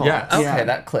example. Yeah. Okay,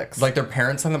 that clicks. Like their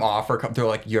parents send them off for they're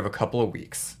like, you have a couple of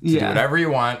weeks to do whatever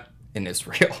you want in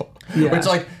Israel. Which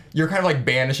like you're kind of like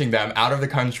banishing them out of the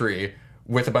country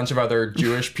with a bunch of other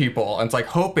Jewish people, and it's like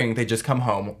hoping they just come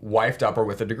home wifed up or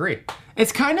with a degree.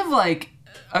 It's kind of like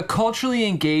a culturally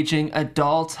engaging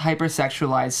adult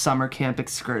hypersexualized summer camp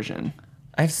excursion.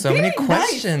 I have so many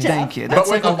questions. Thank you. But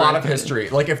with a lot of history.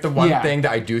 Like, if the one thing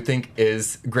that I do think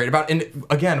is great about, and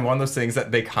again, one of those things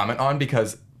that they comment on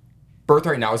because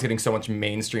Birthright now is getting so much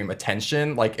mainstream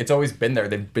attention. Like, it's always been there.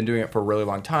 They've been doing it for a really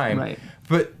long time. Right.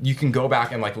 But you can go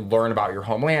back and, like, learn about your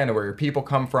homeland and where your people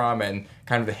come from and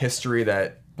kind of the history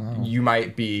that you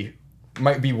might be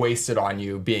wasted on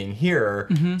you being here.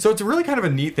 So it's really kind of a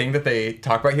neat thing that they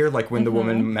talk about here. Like when the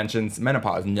woman mentions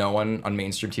menopause, no one on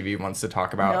mainstream TV wants to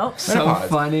talk about menopause. So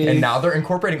funny. And now they're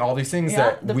incorporating all these things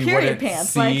that we wouldn't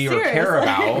see or care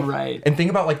about. Right. And think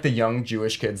about like the young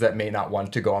Jewish kids that may not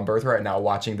want to go on Birthright now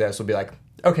watching this will be like,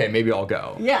 okay, maybe I'll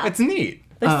go. Yeah. It's neat.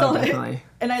 Definitely.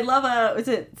 And I love, was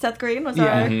it Seth Green was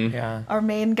our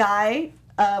main guy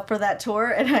for that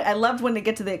tour. And I loved when they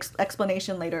get to the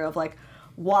explanation later of like,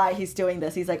 why he's doing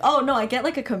this. He's like, oh no, I get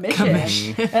like a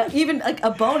commission. Even like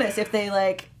a bonus if they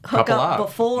like hook up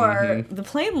before the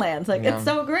plane lands. Like it's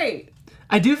so great.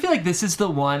 I do feel like this is the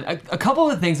one, a couple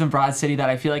of things in Broad City that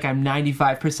I feel like I'm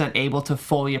 95% able to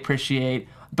fully appreciate,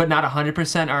 but not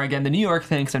 100% are again the New York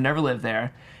thing because I've never lived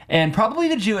there. And probably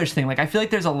the Jewish thing. Like I feel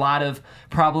like there's a lot of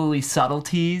probably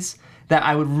subtleties that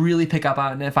I would really pick up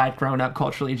on if I'd grown up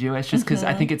culturally Jewish just because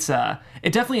I think it's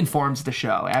it definitely informs the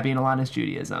show, Abby and Alana's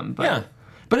Judaism. But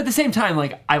But at the same time,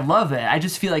 like, I love it. I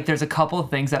just feel like there's a couple of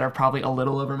things that are probably a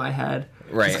little over my head.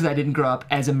 Right. Just because I didn't grow up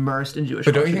as immersed in Jewish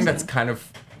But culture. don't you think that's kind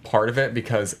of part of it?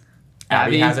 Because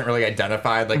Abby Abby hasn't really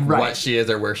identified like Right. what she is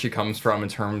or where she comes from in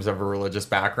terms of a religious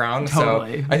background.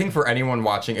 Totally. So I think for anyone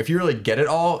watching, if you really get it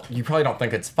all, you probably don't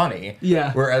think it's funny.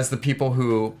 Yeah. Whereas the people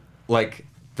who like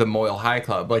the Moyle High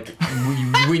Club, like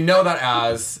we know that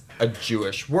as a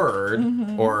Jewish word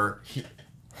or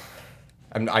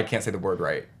I can't say the word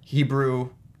right. Hebrew,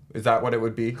 is that what it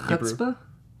would be? Hebrew, Chutzpah?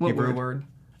 What Hebrew word? word?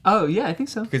 Oh, yeah, I think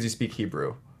so. Because you speak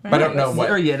Hebrew. But I don't know what.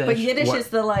 Or Yiddish. But Yiddish What- is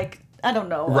the like, I don't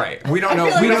know. Right. We don't I know.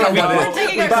 feel like We don't know we're what it is.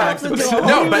 taking ourselves into a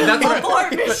No, whole but that's what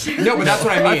abort mission. No, but that's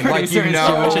what I Our mean. Like producer you is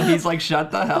know, Jewish, and he's like, shut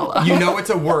the hell up. you know,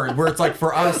 it's a word where it's like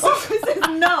for us,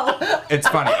 No. it's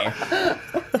funny,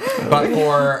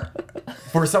 but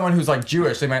for someone who's like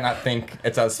Jewish, they might not think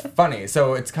it's as funny.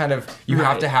 So it's kind of you have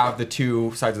Right. to have the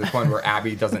two sides of the coin where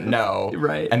Abby doesn't know,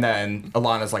 Right. and then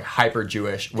Alana's like hyper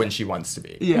Jewish when she wants to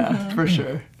be. Yeah, for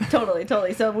sure. Totally.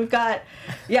 So we've got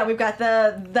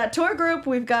that tour group.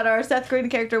 We've got our Seth Green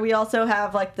character. We also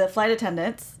have like the flight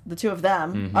attendants. The two of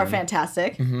them are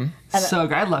fantastic. And, So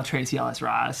great. I love Tracy Ellis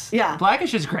Ross. Yeah.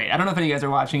 Blackish is great. I don't know if any of you guys are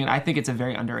watching it. I think it's a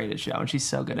very underrated show, and she's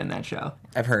so good in that show.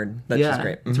 I've heard that Yeah, she's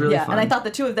great. it's really yeah, fun. and I thought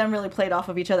the two of them really played off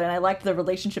of each other, and I liked the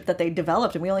relationship that they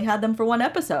developed. And we only had them for one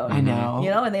episode. I know. You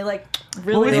know, and they like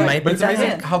really. Well, They might But it's dug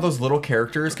amazing in. how those little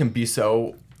characters can be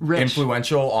so Rich.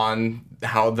 influential on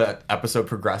how the episode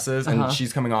progresses. And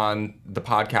she's coming on the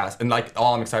podcast, and like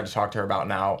all I'm excited to talk to her about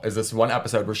now is this one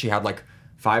episode where she had like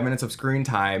 5 minutes of screen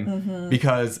time,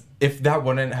 because if that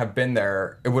wouldn't have been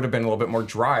there, it would have been a little bit more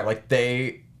dry. Like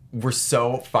they were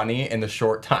so funny in the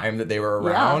short time that they were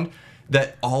around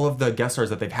that all of the guest stars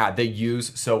that they've had, they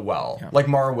use so well. Like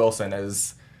Mara Wilson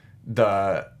is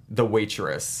the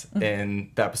waitress in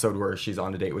the episode where she's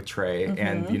on a date with Trey,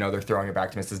 and you know they're throwing it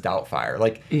back to Mrs. Doubtfire.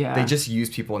 Like they just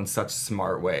use people in such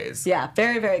smart ways. Yeah,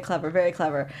 very, very clever, very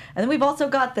clever. And then we've also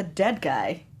got the dead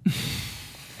guy.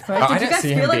 Right? I Did you didn't guys see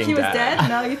feel him like being he was dead. dead?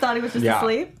 No, you thought he was just Yeah.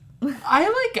 asleep?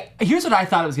 Here's what I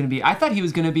thought it was going to be. I thought he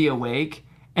was going to be awake,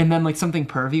 and then like something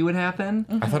pervy would happen.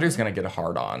 I thought he was gonna get a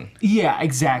hard on. Yeah,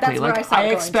 exactly. That's where I Like saw it I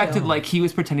going, expected too. like he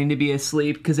was pretending to be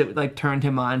asleep because it like turned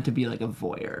him on to be like a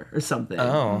voyeur or something.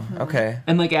 Oh, okay.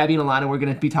 And like Abby and Alana were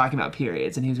going to be talking about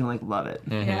periods, and he was going to like love it.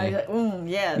 Yeah, he's like,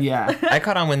 yes. Yeah. I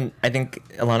caught on when I think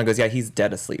Alana goes, "Yeah, he's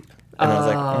dead asleep," and I was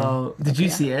like, Oh, did you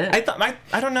see it? I thought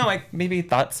I don't know. I maybe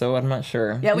thought so. I'm not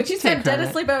sure. Yeah, when You she can said take dead credit.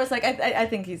 asleep, I was like, I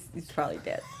think he's probably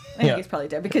dead. I think Yeah. he's probably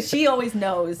dead because she always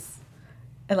knows,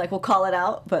 and like will call it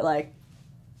out, but like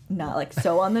not like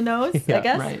so on the nose. I Yeah,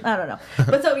 guess right. I don't know.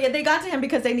 But so yeah, they got to him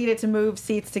because they needed to move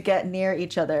seats to get near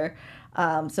each other.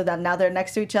 So that now they're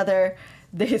next to each other.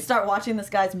 They start watching this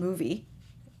guy's movie.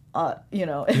 You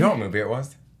know. You know what movie it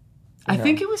was? I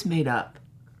think it was made up.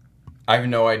 I have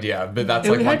no idea, but that's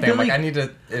It like one had thing. I'm Billy- like, I need to.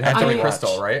 It had I- Billy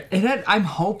Crystal, right? It had. I'm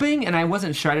hoping, and I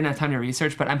wasn't sure. I didn't have time to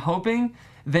research, but I'm hoping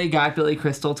they got Billy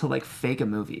Crystal to like fake a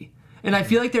movie. And I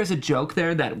feel like there's a joke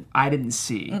there that I didn't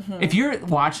see. If you're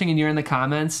watching and you're in the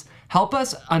comments, help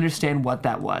us understand what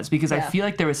that was, because I Yeah. feel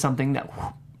like there was something that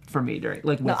for me during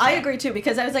like. No, with I that. agree too,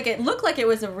 because I was like, it looked like it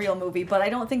was a real movie, but I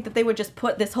don't think that they would just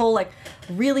put this whole like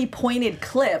really pointed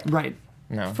clip Right.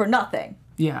 No. for nothing.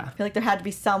 Yeah. I feel like there had to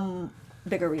be some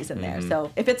bigger reason there.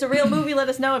 So if it's a real movie, let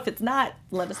us know. If it's not,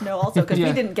 let us know also, because Yeah.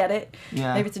 we didn't get it.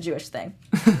 Yeah. Maybe it's a Jewish thing.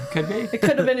 Could be. It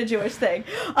could have been a Jewish thing.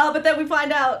 But then we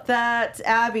find out that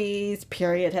Abby's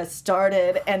period has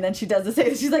started, and then she does the same.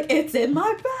 She's like, "It's in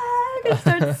my bag," and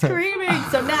starts screaming.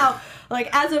 So now, like,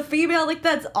 as a female, like,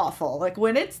 that's awful. Like,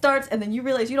 when it starts, and then you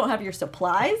realize you don't have your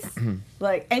supplies,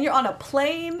 like, and you're on a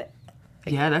plane.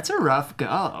 Yeah, that's a rough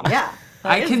go. Yeah.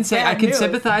 I That can is say I bad can news.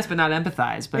 sympathize, but not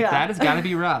empathize. But Yeah. that has got to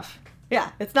be rough. Yeah,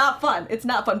 it's not fun. It's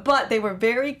not fun. But they were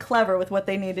very clever with what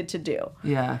they needed to do.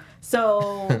 Yeah.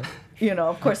 So, you know,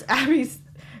 of course, Abby's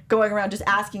going around just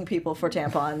asking people for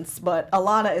tampons, but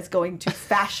Alana is going to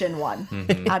fashion one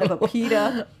out of a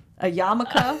pita, a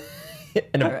yarmulke,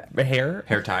 And a hair.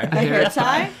 Hair tie. a hair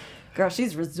tie. Girl,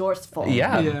 she's resourceful.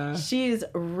 Yeah. Yeah. She's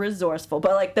resourceful.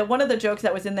 But like one of the jokes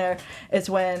that was in there is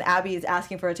when Abby is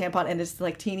asking for a tampon and it's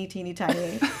like teeny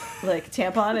tiny like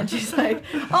tampon, and she's like,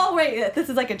 "Oh wait, this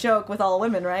is like a joke with all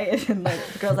women, right?" And like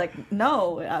the girl's like,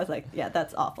 "No." And I was like, "Yeah,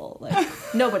 that's awful. Like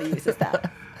nobody uses that."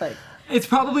 Like It's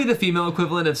probably the female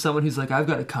equivalent of someone who's like, I've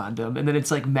got a condom, and then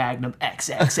it's like Magnum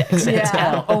XXXXL,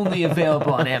 Yeah. only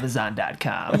available on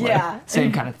Amazon.com. Like, Yeah.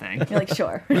 same kind of thing. you're like,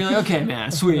 "Sure." You're like, okay,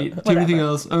 man, sweet. Do anything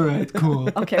else? All right, cool.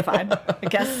 Okay, fine. I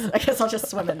guess I'll just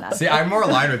swim in that. See, I'm more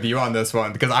aligned with you on this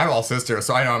one because I'm all sisters,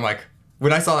 so I know I'm like,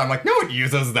 when I saw that, I'm like, no one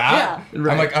uses that. Yeah.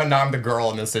 Right. I'm like, oh, now I'm the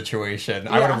girl in this situation.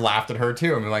 I Yeah. would have laughed at her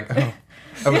too. I'm like,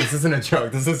 oh, this isn't a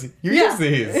joke. This is, you Yeah. use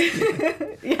these.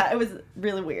 Yeah, it was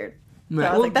really weird. Right.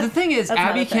 I was Well, like, the thing is, that's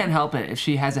Abby another thing. can't help it if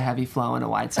she has a heavy flow and a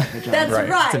wide set vagina. That's Right.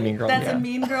 right. It's a Mean Girl, That's yeah. a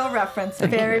Mean Girl reference.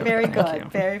 Very, very good. you.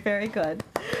 Very, very good.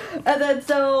 And then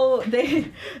so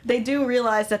they do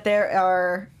realize that there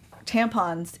are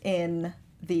tampons in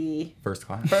the First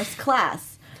class. first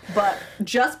class. But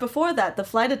just before that, the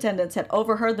flight attendants had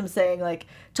overheard them saying, like,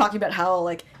 talking about how,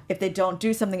 like, if they don't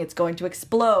do something, it's going to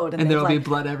explode. And they've, there'll be like,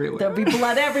 blood everywhere. There'll be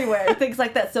blood everywhere, things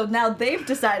like that. So now they've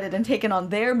decided and taken on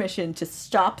their mission to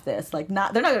stop this. Like, they're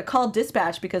not going to call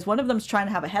dispatch because one of them's trying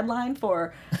to have a headline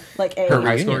for, like, Her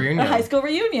High school reunion. a high school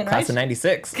reunion, right? Class of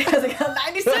 96. Because it got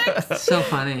 96. So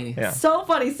funny. Yeah. So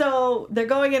funny. So they're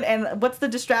going in, and what's the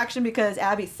distraction? Because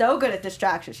Abby's so good at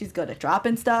distraction. She's good at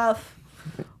dropping stuff.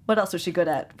 What else was she good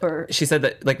at? She said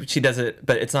that like she does it,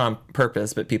 but it's not on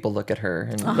purpose. But people look at her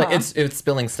and like it's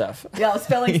spilling stuff. Yeah,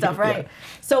 spilling stuff, right? Yeah.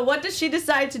 So what does she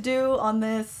decide to do on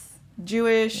this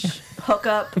Jewish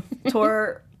hookup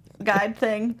tour guide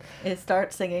thing? Is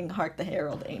start singing "Hark the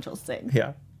Herald Angels Sing,"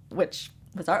 Yeah. which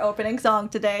was our opening song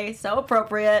today. So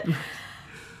appropriate.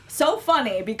 So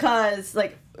funny because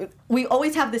like we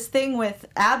always have this thing with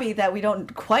Abby that we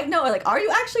don't quite know. Like, are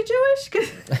you actually Jewish?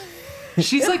 'Cause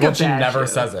She's like Well, a she bad never Jew.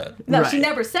 says it. no, Right. she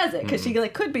never says it because she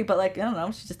like could be, but like I don't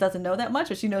know, she just doesn't know that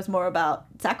much, or she knows more about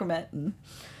sacrament. And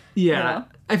Yeah. You know?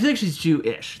 I feel like she's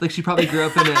Jewish. Like she probably grew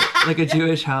up in a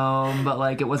Jewish home, but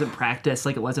like it wasn't practiced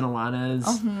like it was in Alana's.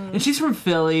 And she's from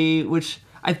Philly, which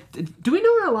do we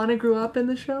know where Alana grew up in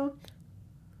the show?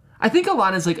 I think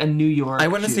Alana's like a New York. I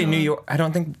wouldn't say New York. I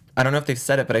don't know if they've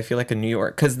said it, but I feel like a New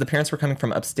York because the parents were coming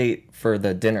from upstate for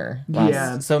the dinner.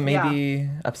 Yeah. So maybe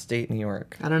upstate New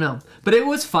York. I don't know. But it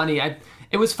was funny.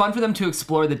 It was fun for them to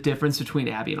explore the difference between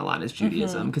Abby and Alana's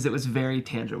Judaism because it was very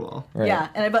tangible. Right. Yeah,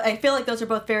 and I feel like those are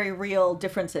both very real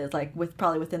differences, like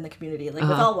probably within the community, like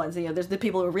with all ones. You know, there's the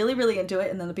people who are really, really into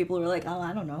it, and then the people who are like, oh,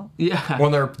 I don't know. Yeah. Well,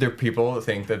 there are people that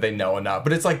think that they know enough,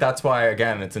 but it's like that's why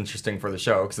again it's interesting for the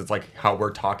show because it's like how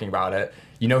we're talking about it.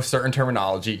 You know certain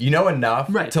terminology, you know enough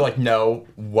Right. to like know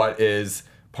what is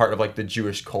part of like the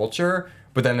Jewish culture.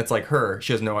 But then it's like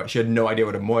she had no idea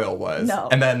what a moil was. No.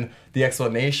 And then the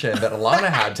explanation that Alana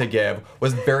had to give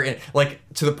was very like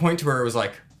to the point to where it was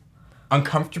like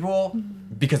uncomfortable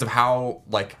because of how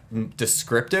like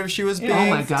descriptive she was being. Oh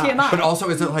my It's gosh. TMI. But also,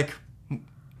 is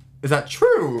that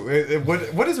true?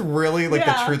 What is really like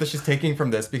the Yeah. truth that she's taking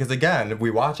from this? Because again, we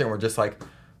watch it and we're just like,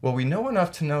 well, we know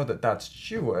enough to know that that's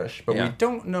Jewish, but we Yeah.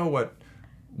 don't know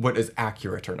what is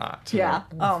accurate or not. Yeah.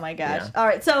 Oh my gosh. Yeah. All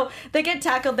right. So they get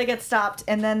tackled, they get stopped,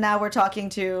 and then now we're talking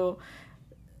to,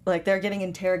 like, they're getting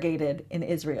interrogated in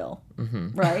Israel,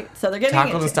 right? So they're getting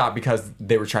Tackled and stopped because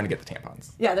they were trying to get the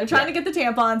tampons. Yeah, they're trying to get the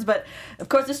tampons, but of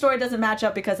course the story doesn't match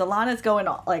up because Alana's going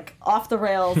like off the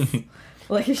rails.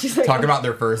 Like she's like Talking about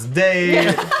their first date.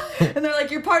 and they're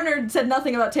like, your partner said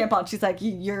nothing about tampons. She's like,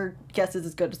 your guess is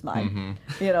as good as mine.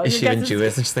 You know, Is your she guess even is-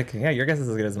 Jewish? And she's like, yeah, your guess is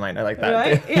as good as mine. I like that.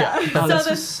 Right? Yeah. Oh, so this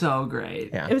then, was so great.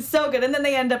 Yeah. it was so good, and then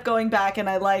they end up going back, and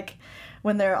I like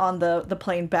when they're on the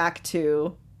plane back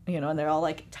to. You know, and they're all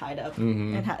like tied up,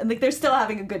 and like they're still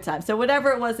having a good time. So whatever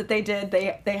it was that they did,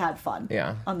 they had fun.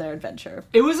 Yeah. On their adventure.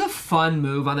 It was a fun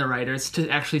move on the writers to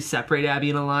actually separate Abby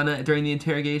and Alana during the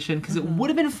interrogation because it would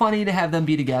have been funny to have them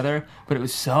be together, but it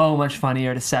was so much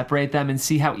funnier to separate them and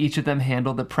see how each of them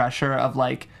handled the pressure of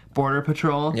like border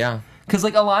patrol. Yeah. Because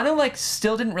like Alana like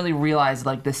still didn't really realize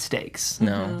like the stakes.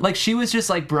 No. Like she was just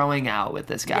like broing out with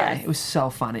this guy. Yes. It was so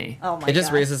funny. Oh my! It just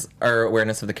gosh. raises our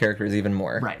awareness of the characters even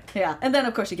more. Right. Yeah, and then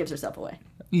of course she gives herself away.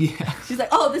 Yeah. She's like,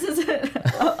 "Oh, this isn't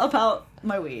about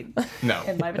my weed No.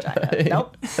 in my vagina."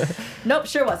 Nope,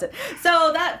 sure wasn't.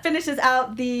 So that finishes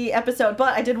out the episode.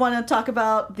 But I did want to talk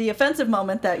about the offensive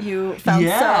moment that you found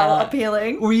so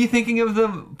appealing. Were you thinking of the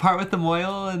part with the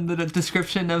moil and the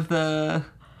description of the...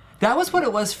 That was what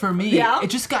it was for me. Yeah?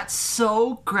 It just got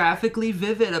so graphically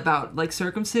vivid about like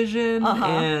circumcision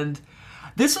and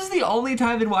this was the only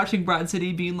time in watching Broad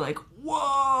City being like,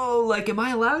 whoa, like am I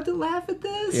allowed to laugh at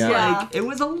this? Yeah. Like it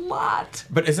was a lot.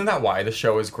 But isn't that why the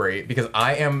show is great? Because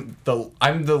I'm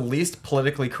the least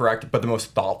politically correct, but the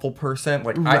most thoughtful person.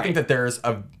 Like I Right. think that there's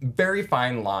a very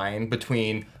fine line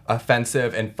between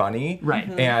offensive and funny. Right.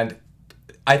 Mhm. And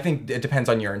I think it depends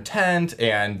on your intent,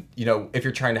 and you know if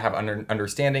you're trying to have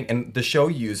understanding. And the show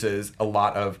uses a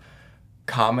lot of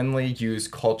commonly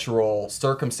used cultural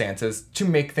circumstances to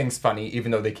make things funny,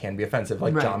 even though they can be offensive,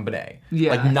 like Right. John Bonet.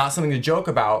 Yeah. Like not something to joke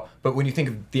about, but when you think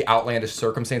of the outlandish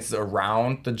circumstances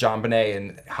around the John Bonet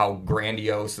and how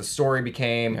grandiose the story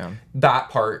became, Yeah. that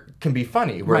part can be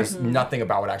funny, whereas Right. nothing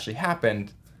about what actually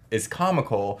happened is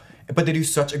comical. But they do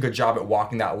such a good job at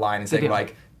walking that line and saying do.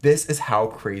 like, this is how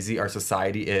crazy our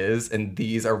society is, and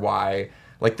these are why,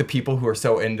 like, the people who are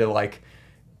so into like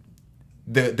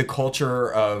the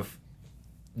culture of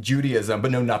Judaism,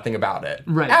 but know nothing about it.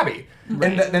 Right. Abby.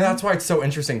 Right. And that's why it's so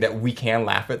interesting that we can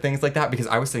laugh at things like that, because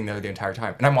I was sitting there the entire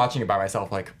time and I'm watching it by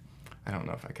myself like, I don't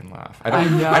know if I can laugh. I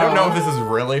don't know if this is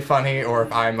really funny or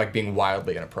if I'm like being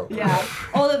wildly inappropriate. Yeah.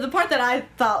 Well, the part that I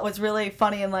thought was really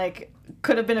funny and like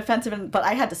could have been offensive, but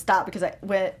I had to stop because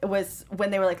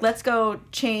when they were like, let's go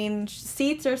change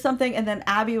seats or something, and then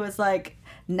Abby was like,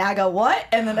 Naga what?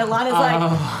 And then Ilana's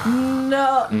like,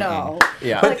 no.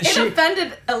 Yeah. Like, But it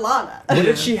offended Ilana. What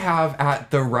did she have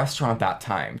at the restaurant that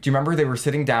time? Do you remember they were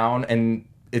sitting down and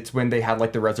it's when they had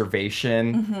like the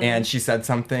reservation and she said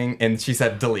something and she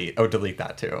said delete. Oh, delete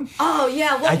that too. Oh,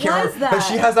 yeah. What I was can't remember, that? but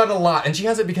she has that a lot, and she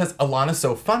has it because Ilana's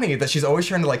so funny that she's always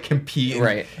trying to like compete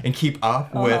and keep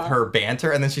up with her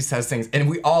banter, and then she says things, and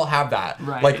we all have that.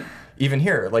 Right. Like even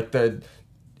here, like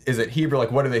is it Hebrew?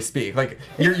 Like what do they speak? Like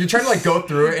you're trying to like go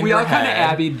through it in We your all kind of head.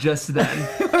 Abby just then,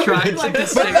 trying like to But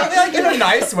stick. like in a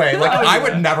nice way. Like Oh,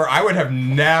 I would have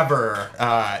never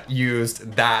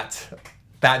used that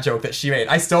joke that she made.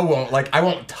 I still won't. Like I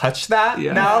won't touch that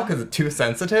now because it's too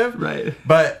sensitive. Right.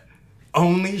 But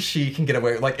only she can get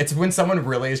away. Like it's when someone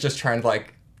really is just trying to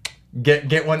like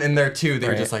get one in there too that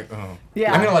you're just like, oh,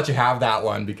 Yeah. I'm gonna let you have that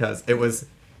one because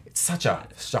it's such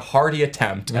a hearty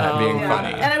attempt at being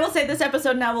funny. And I will say this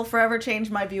episode now will forever change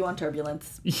my view on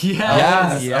turbulence.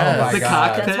 Yes. Yes. Oh my The God.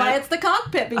 cockpit. That's why it's the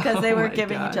cockpit, because they Oh were my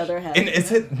giving gosh. each other heads. And is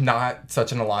it not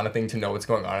such an Alana thing to know what's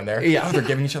going on in there? Yeah. They're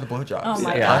giving each other blowjobs. Oh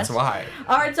my That's gosh. why.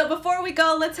 All right, so before we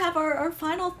go, let's have our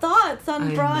final thoughts on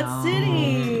I Broad know.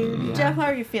 City. Yeah. Jeff, how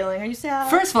are you feeling? Are you sad?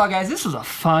 First of all, guys, this was a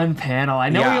fun panel. I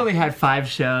know Yeah. we only had 5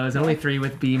 shows, only 3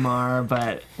 with BMAR,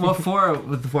 but 4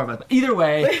 with the 4 of us. Either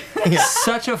way,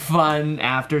 such a fun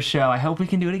after show. I hope we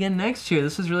can do it again next year.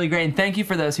 This was really great, and thank you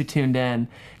for those who tuned in. In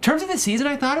terms of the season,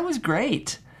 I thought it was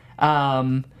great.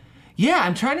 Yeah,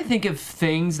 I'm trying to think of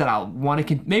things that I'll want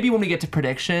to... maybe when we get to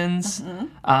predictions,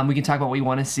 we can talk about what we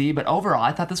want to see. But overall,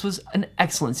 I thought this was an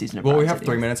excellent season of Well, we Broad have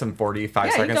City. 3 minutes and 45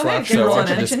 Yeah, you seconds go ahead. left, Give so us why a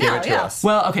don't you just prediction give now, it to yeah. us?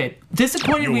 Well, okay.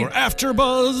 Disappointed we... Your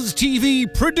AfterBuzz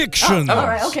TV predictions. All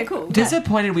right, okay, cool.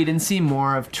 Disappointed we didn't see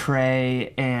more of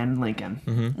Trey and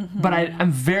Lincoln. But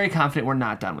I'm very confident we're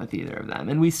not done with either of them.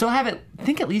 And we still have, I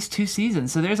think, at least 2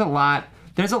 seasons. So there's a lot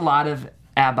of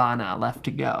Abana left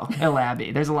to go.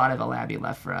 Elabi. There's a lot of Elabi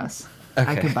left for us.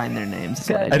 I combined their names.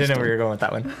 I didn't know where you were going with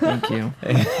that one. Thank you.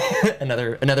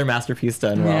 another masterpiece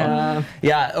done well.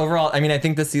 Yeah. Overall, I mean, I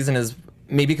think this season is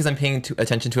maybe because I'm paying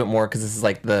attention to it more because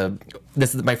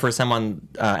this is my first time on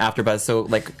AfterBuzz, so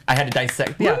like I had to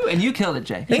dissect. Woo, and you killed it,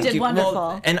 Jay. You did wonderful.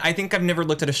 Well, and I think I've never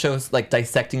looked at a show like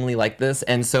dissectingly like this,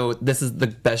 and so this is the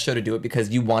best show to do it because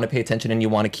you want to pay attention and you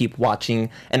want to keep watching.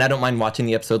 And I don't mind watching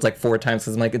the episodes like 4 times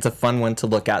because I'm like, it's a fun one to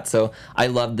look at. So I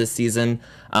love this season.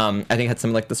 I think it had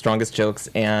some like the strongest jokes,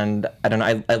 and I don't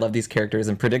know. I love these characters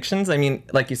and predictions. I mean,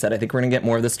 like you said, I think we're gonna get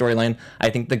more of the storyline. I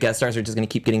think the guest stars are just gonna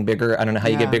keep getting bigger. I don't know how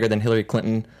you get bigger than Hillary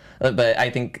Clinton, but I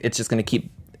think it's just gonna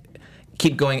keep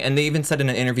going. And they even said in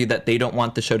an interview that they don't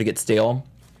want the show to get stale.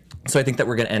 So I think that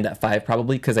we're going to end at 5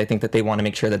 probably because I think that they want to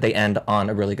make sure that they end on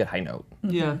a really good high note.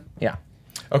 Yeah. Yeah.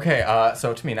 Okay,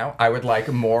 so to me now, I would like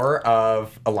more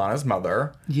of Alana's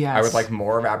mother. Yes. I would like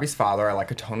more of Abby's father. I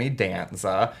like a Tony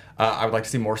Danza. I would like to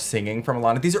see more singing from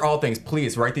Alana. These are all things.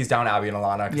 Please write these down, Abby and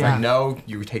Alana, because Yeah. I know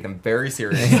you take them very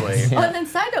seriously. Oh, and then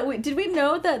side note, did we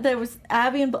know that there was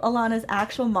Abby and Alana's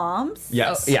actual moms?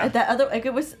 Yes. Yeah. That other, like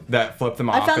it was. That flip them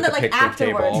I off found at that the like picnic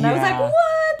afterwards, table. and I was like, Yeah.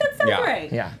 what? That's so Yeah.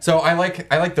 great. Yeah. So I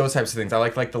like those types of things. I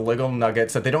like the little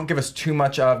nuggets that they don't give us too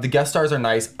much of. The guest stars are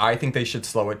nice. I think they should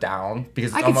slow it down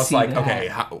because I it's could almost see like, that. okay,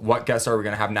 what guest star are we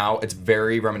gonna have now? It's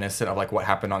very reminiscent of like what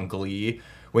happened on Glee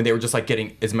when they were just like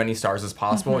getting as many stars as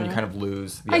possible, and you kind of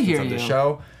lose the I essence hear of the you.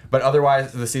 show. But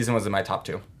otherwise, the season was in my top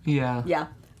 2. Yeah. Yeah,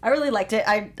 I really liked it.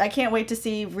 I can't wait to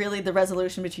see really the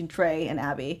resolution between Trey and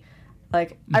Abby.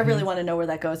 Like, I really want to know where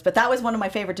that goes. But that was one of my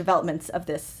favorite developments of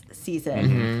this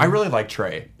season. I really like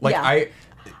Trey. Like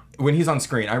Yeah. when he's on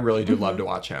screen, I really do love to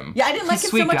watch him. Yeah, I didn't like He's a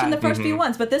him so sweet much guy. in the first few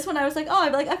ones, but this one I was like,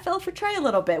 oh, I fell for Trey a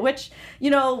little bit. Which,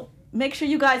 make sure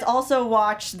you guys also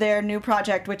watch their new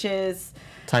project, which is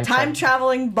Time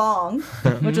Traveling Bong,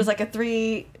 which was like a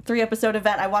three episode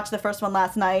event. I watched the first one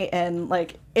last night, and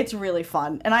like it's really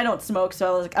fun. And I don't smoke,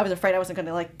 so I was afraid I wasn't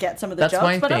gonna like get some of the That's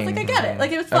my jokes, but I was like, I thing. get it.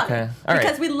 Like it was fun Okay. All right.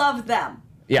 because we love them.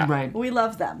 Yeah. Right. We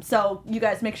love them. So you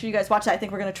guys make sure you guys watch that. I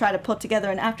think we're gonna try to put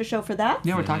together an after show for that.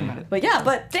 Yeah, we're talking about it.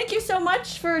 But thank you so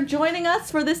much for joining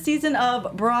us for this season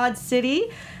of Broad City.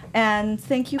 And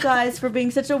thank you guys for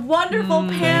being such a wonderful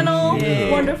panel,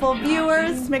 wonderful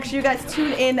viewers. Make sure you guys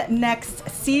tune in next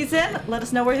season. Let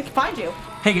us know where they can find you.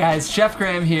 Hey guys, Jeff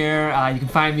Graham here. You can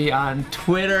find me on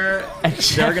Twitter at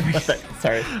Sorry.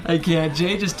 I can't.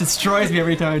 Jay just destroys me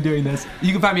every time I'm doing this.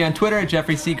 You can find me on Twitter at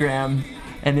Jeffrey C. Graham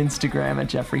and Instagram at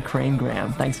Jeffrey Crane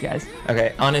Graham. Thanks, guys.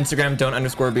 Okay, on Instagram,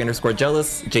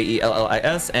 don't_be_jealous,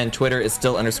 JELLIS, and Twitter is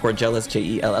still _jealous,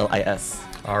 JELLIS.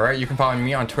 All right, you can follow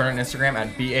me on Twitter and Instagram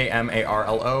at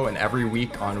BAMARLO, and every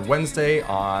week on Wednesday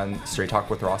on Straight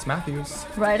Talk with Ross Matthews.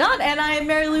 Right on. And I am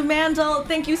Mary Lou Mandel.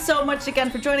 Thank you so much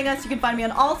again for joining us. You can find me on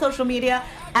all social media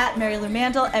at Mary Lou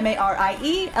Mandel,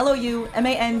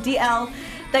 MARIELOUMANDL.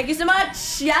 Thank you so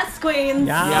much. Yes, queens.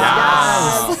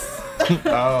 Yes.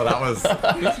 Oh, that was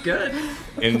It's good.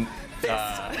 in.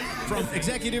 From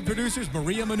executive producers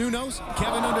Maria Menounos,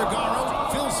 Kevin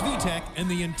Undergaro, Phil Svitek, and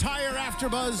the entire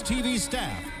AfterBuzz TV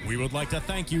staff, we would like to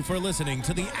thank you for listening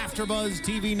to the AfterBuzz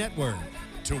TV network.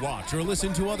 To watch or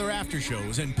listen to other after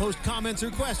shows and post comments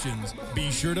or questions,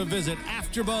 be sure to visit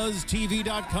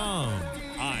AfterBuzzTV.com.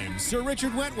 I'm Sir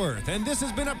Richard Wentworth, and this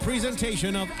has been a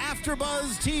presentation of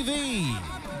AfterBuzz TV.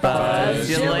 Buzz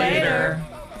you later.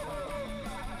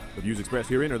 The views expressed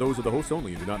herein are those of the hosts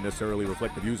only and do not necessarily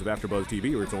reflect the views of AfterBuzz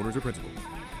TV or its owners or principals.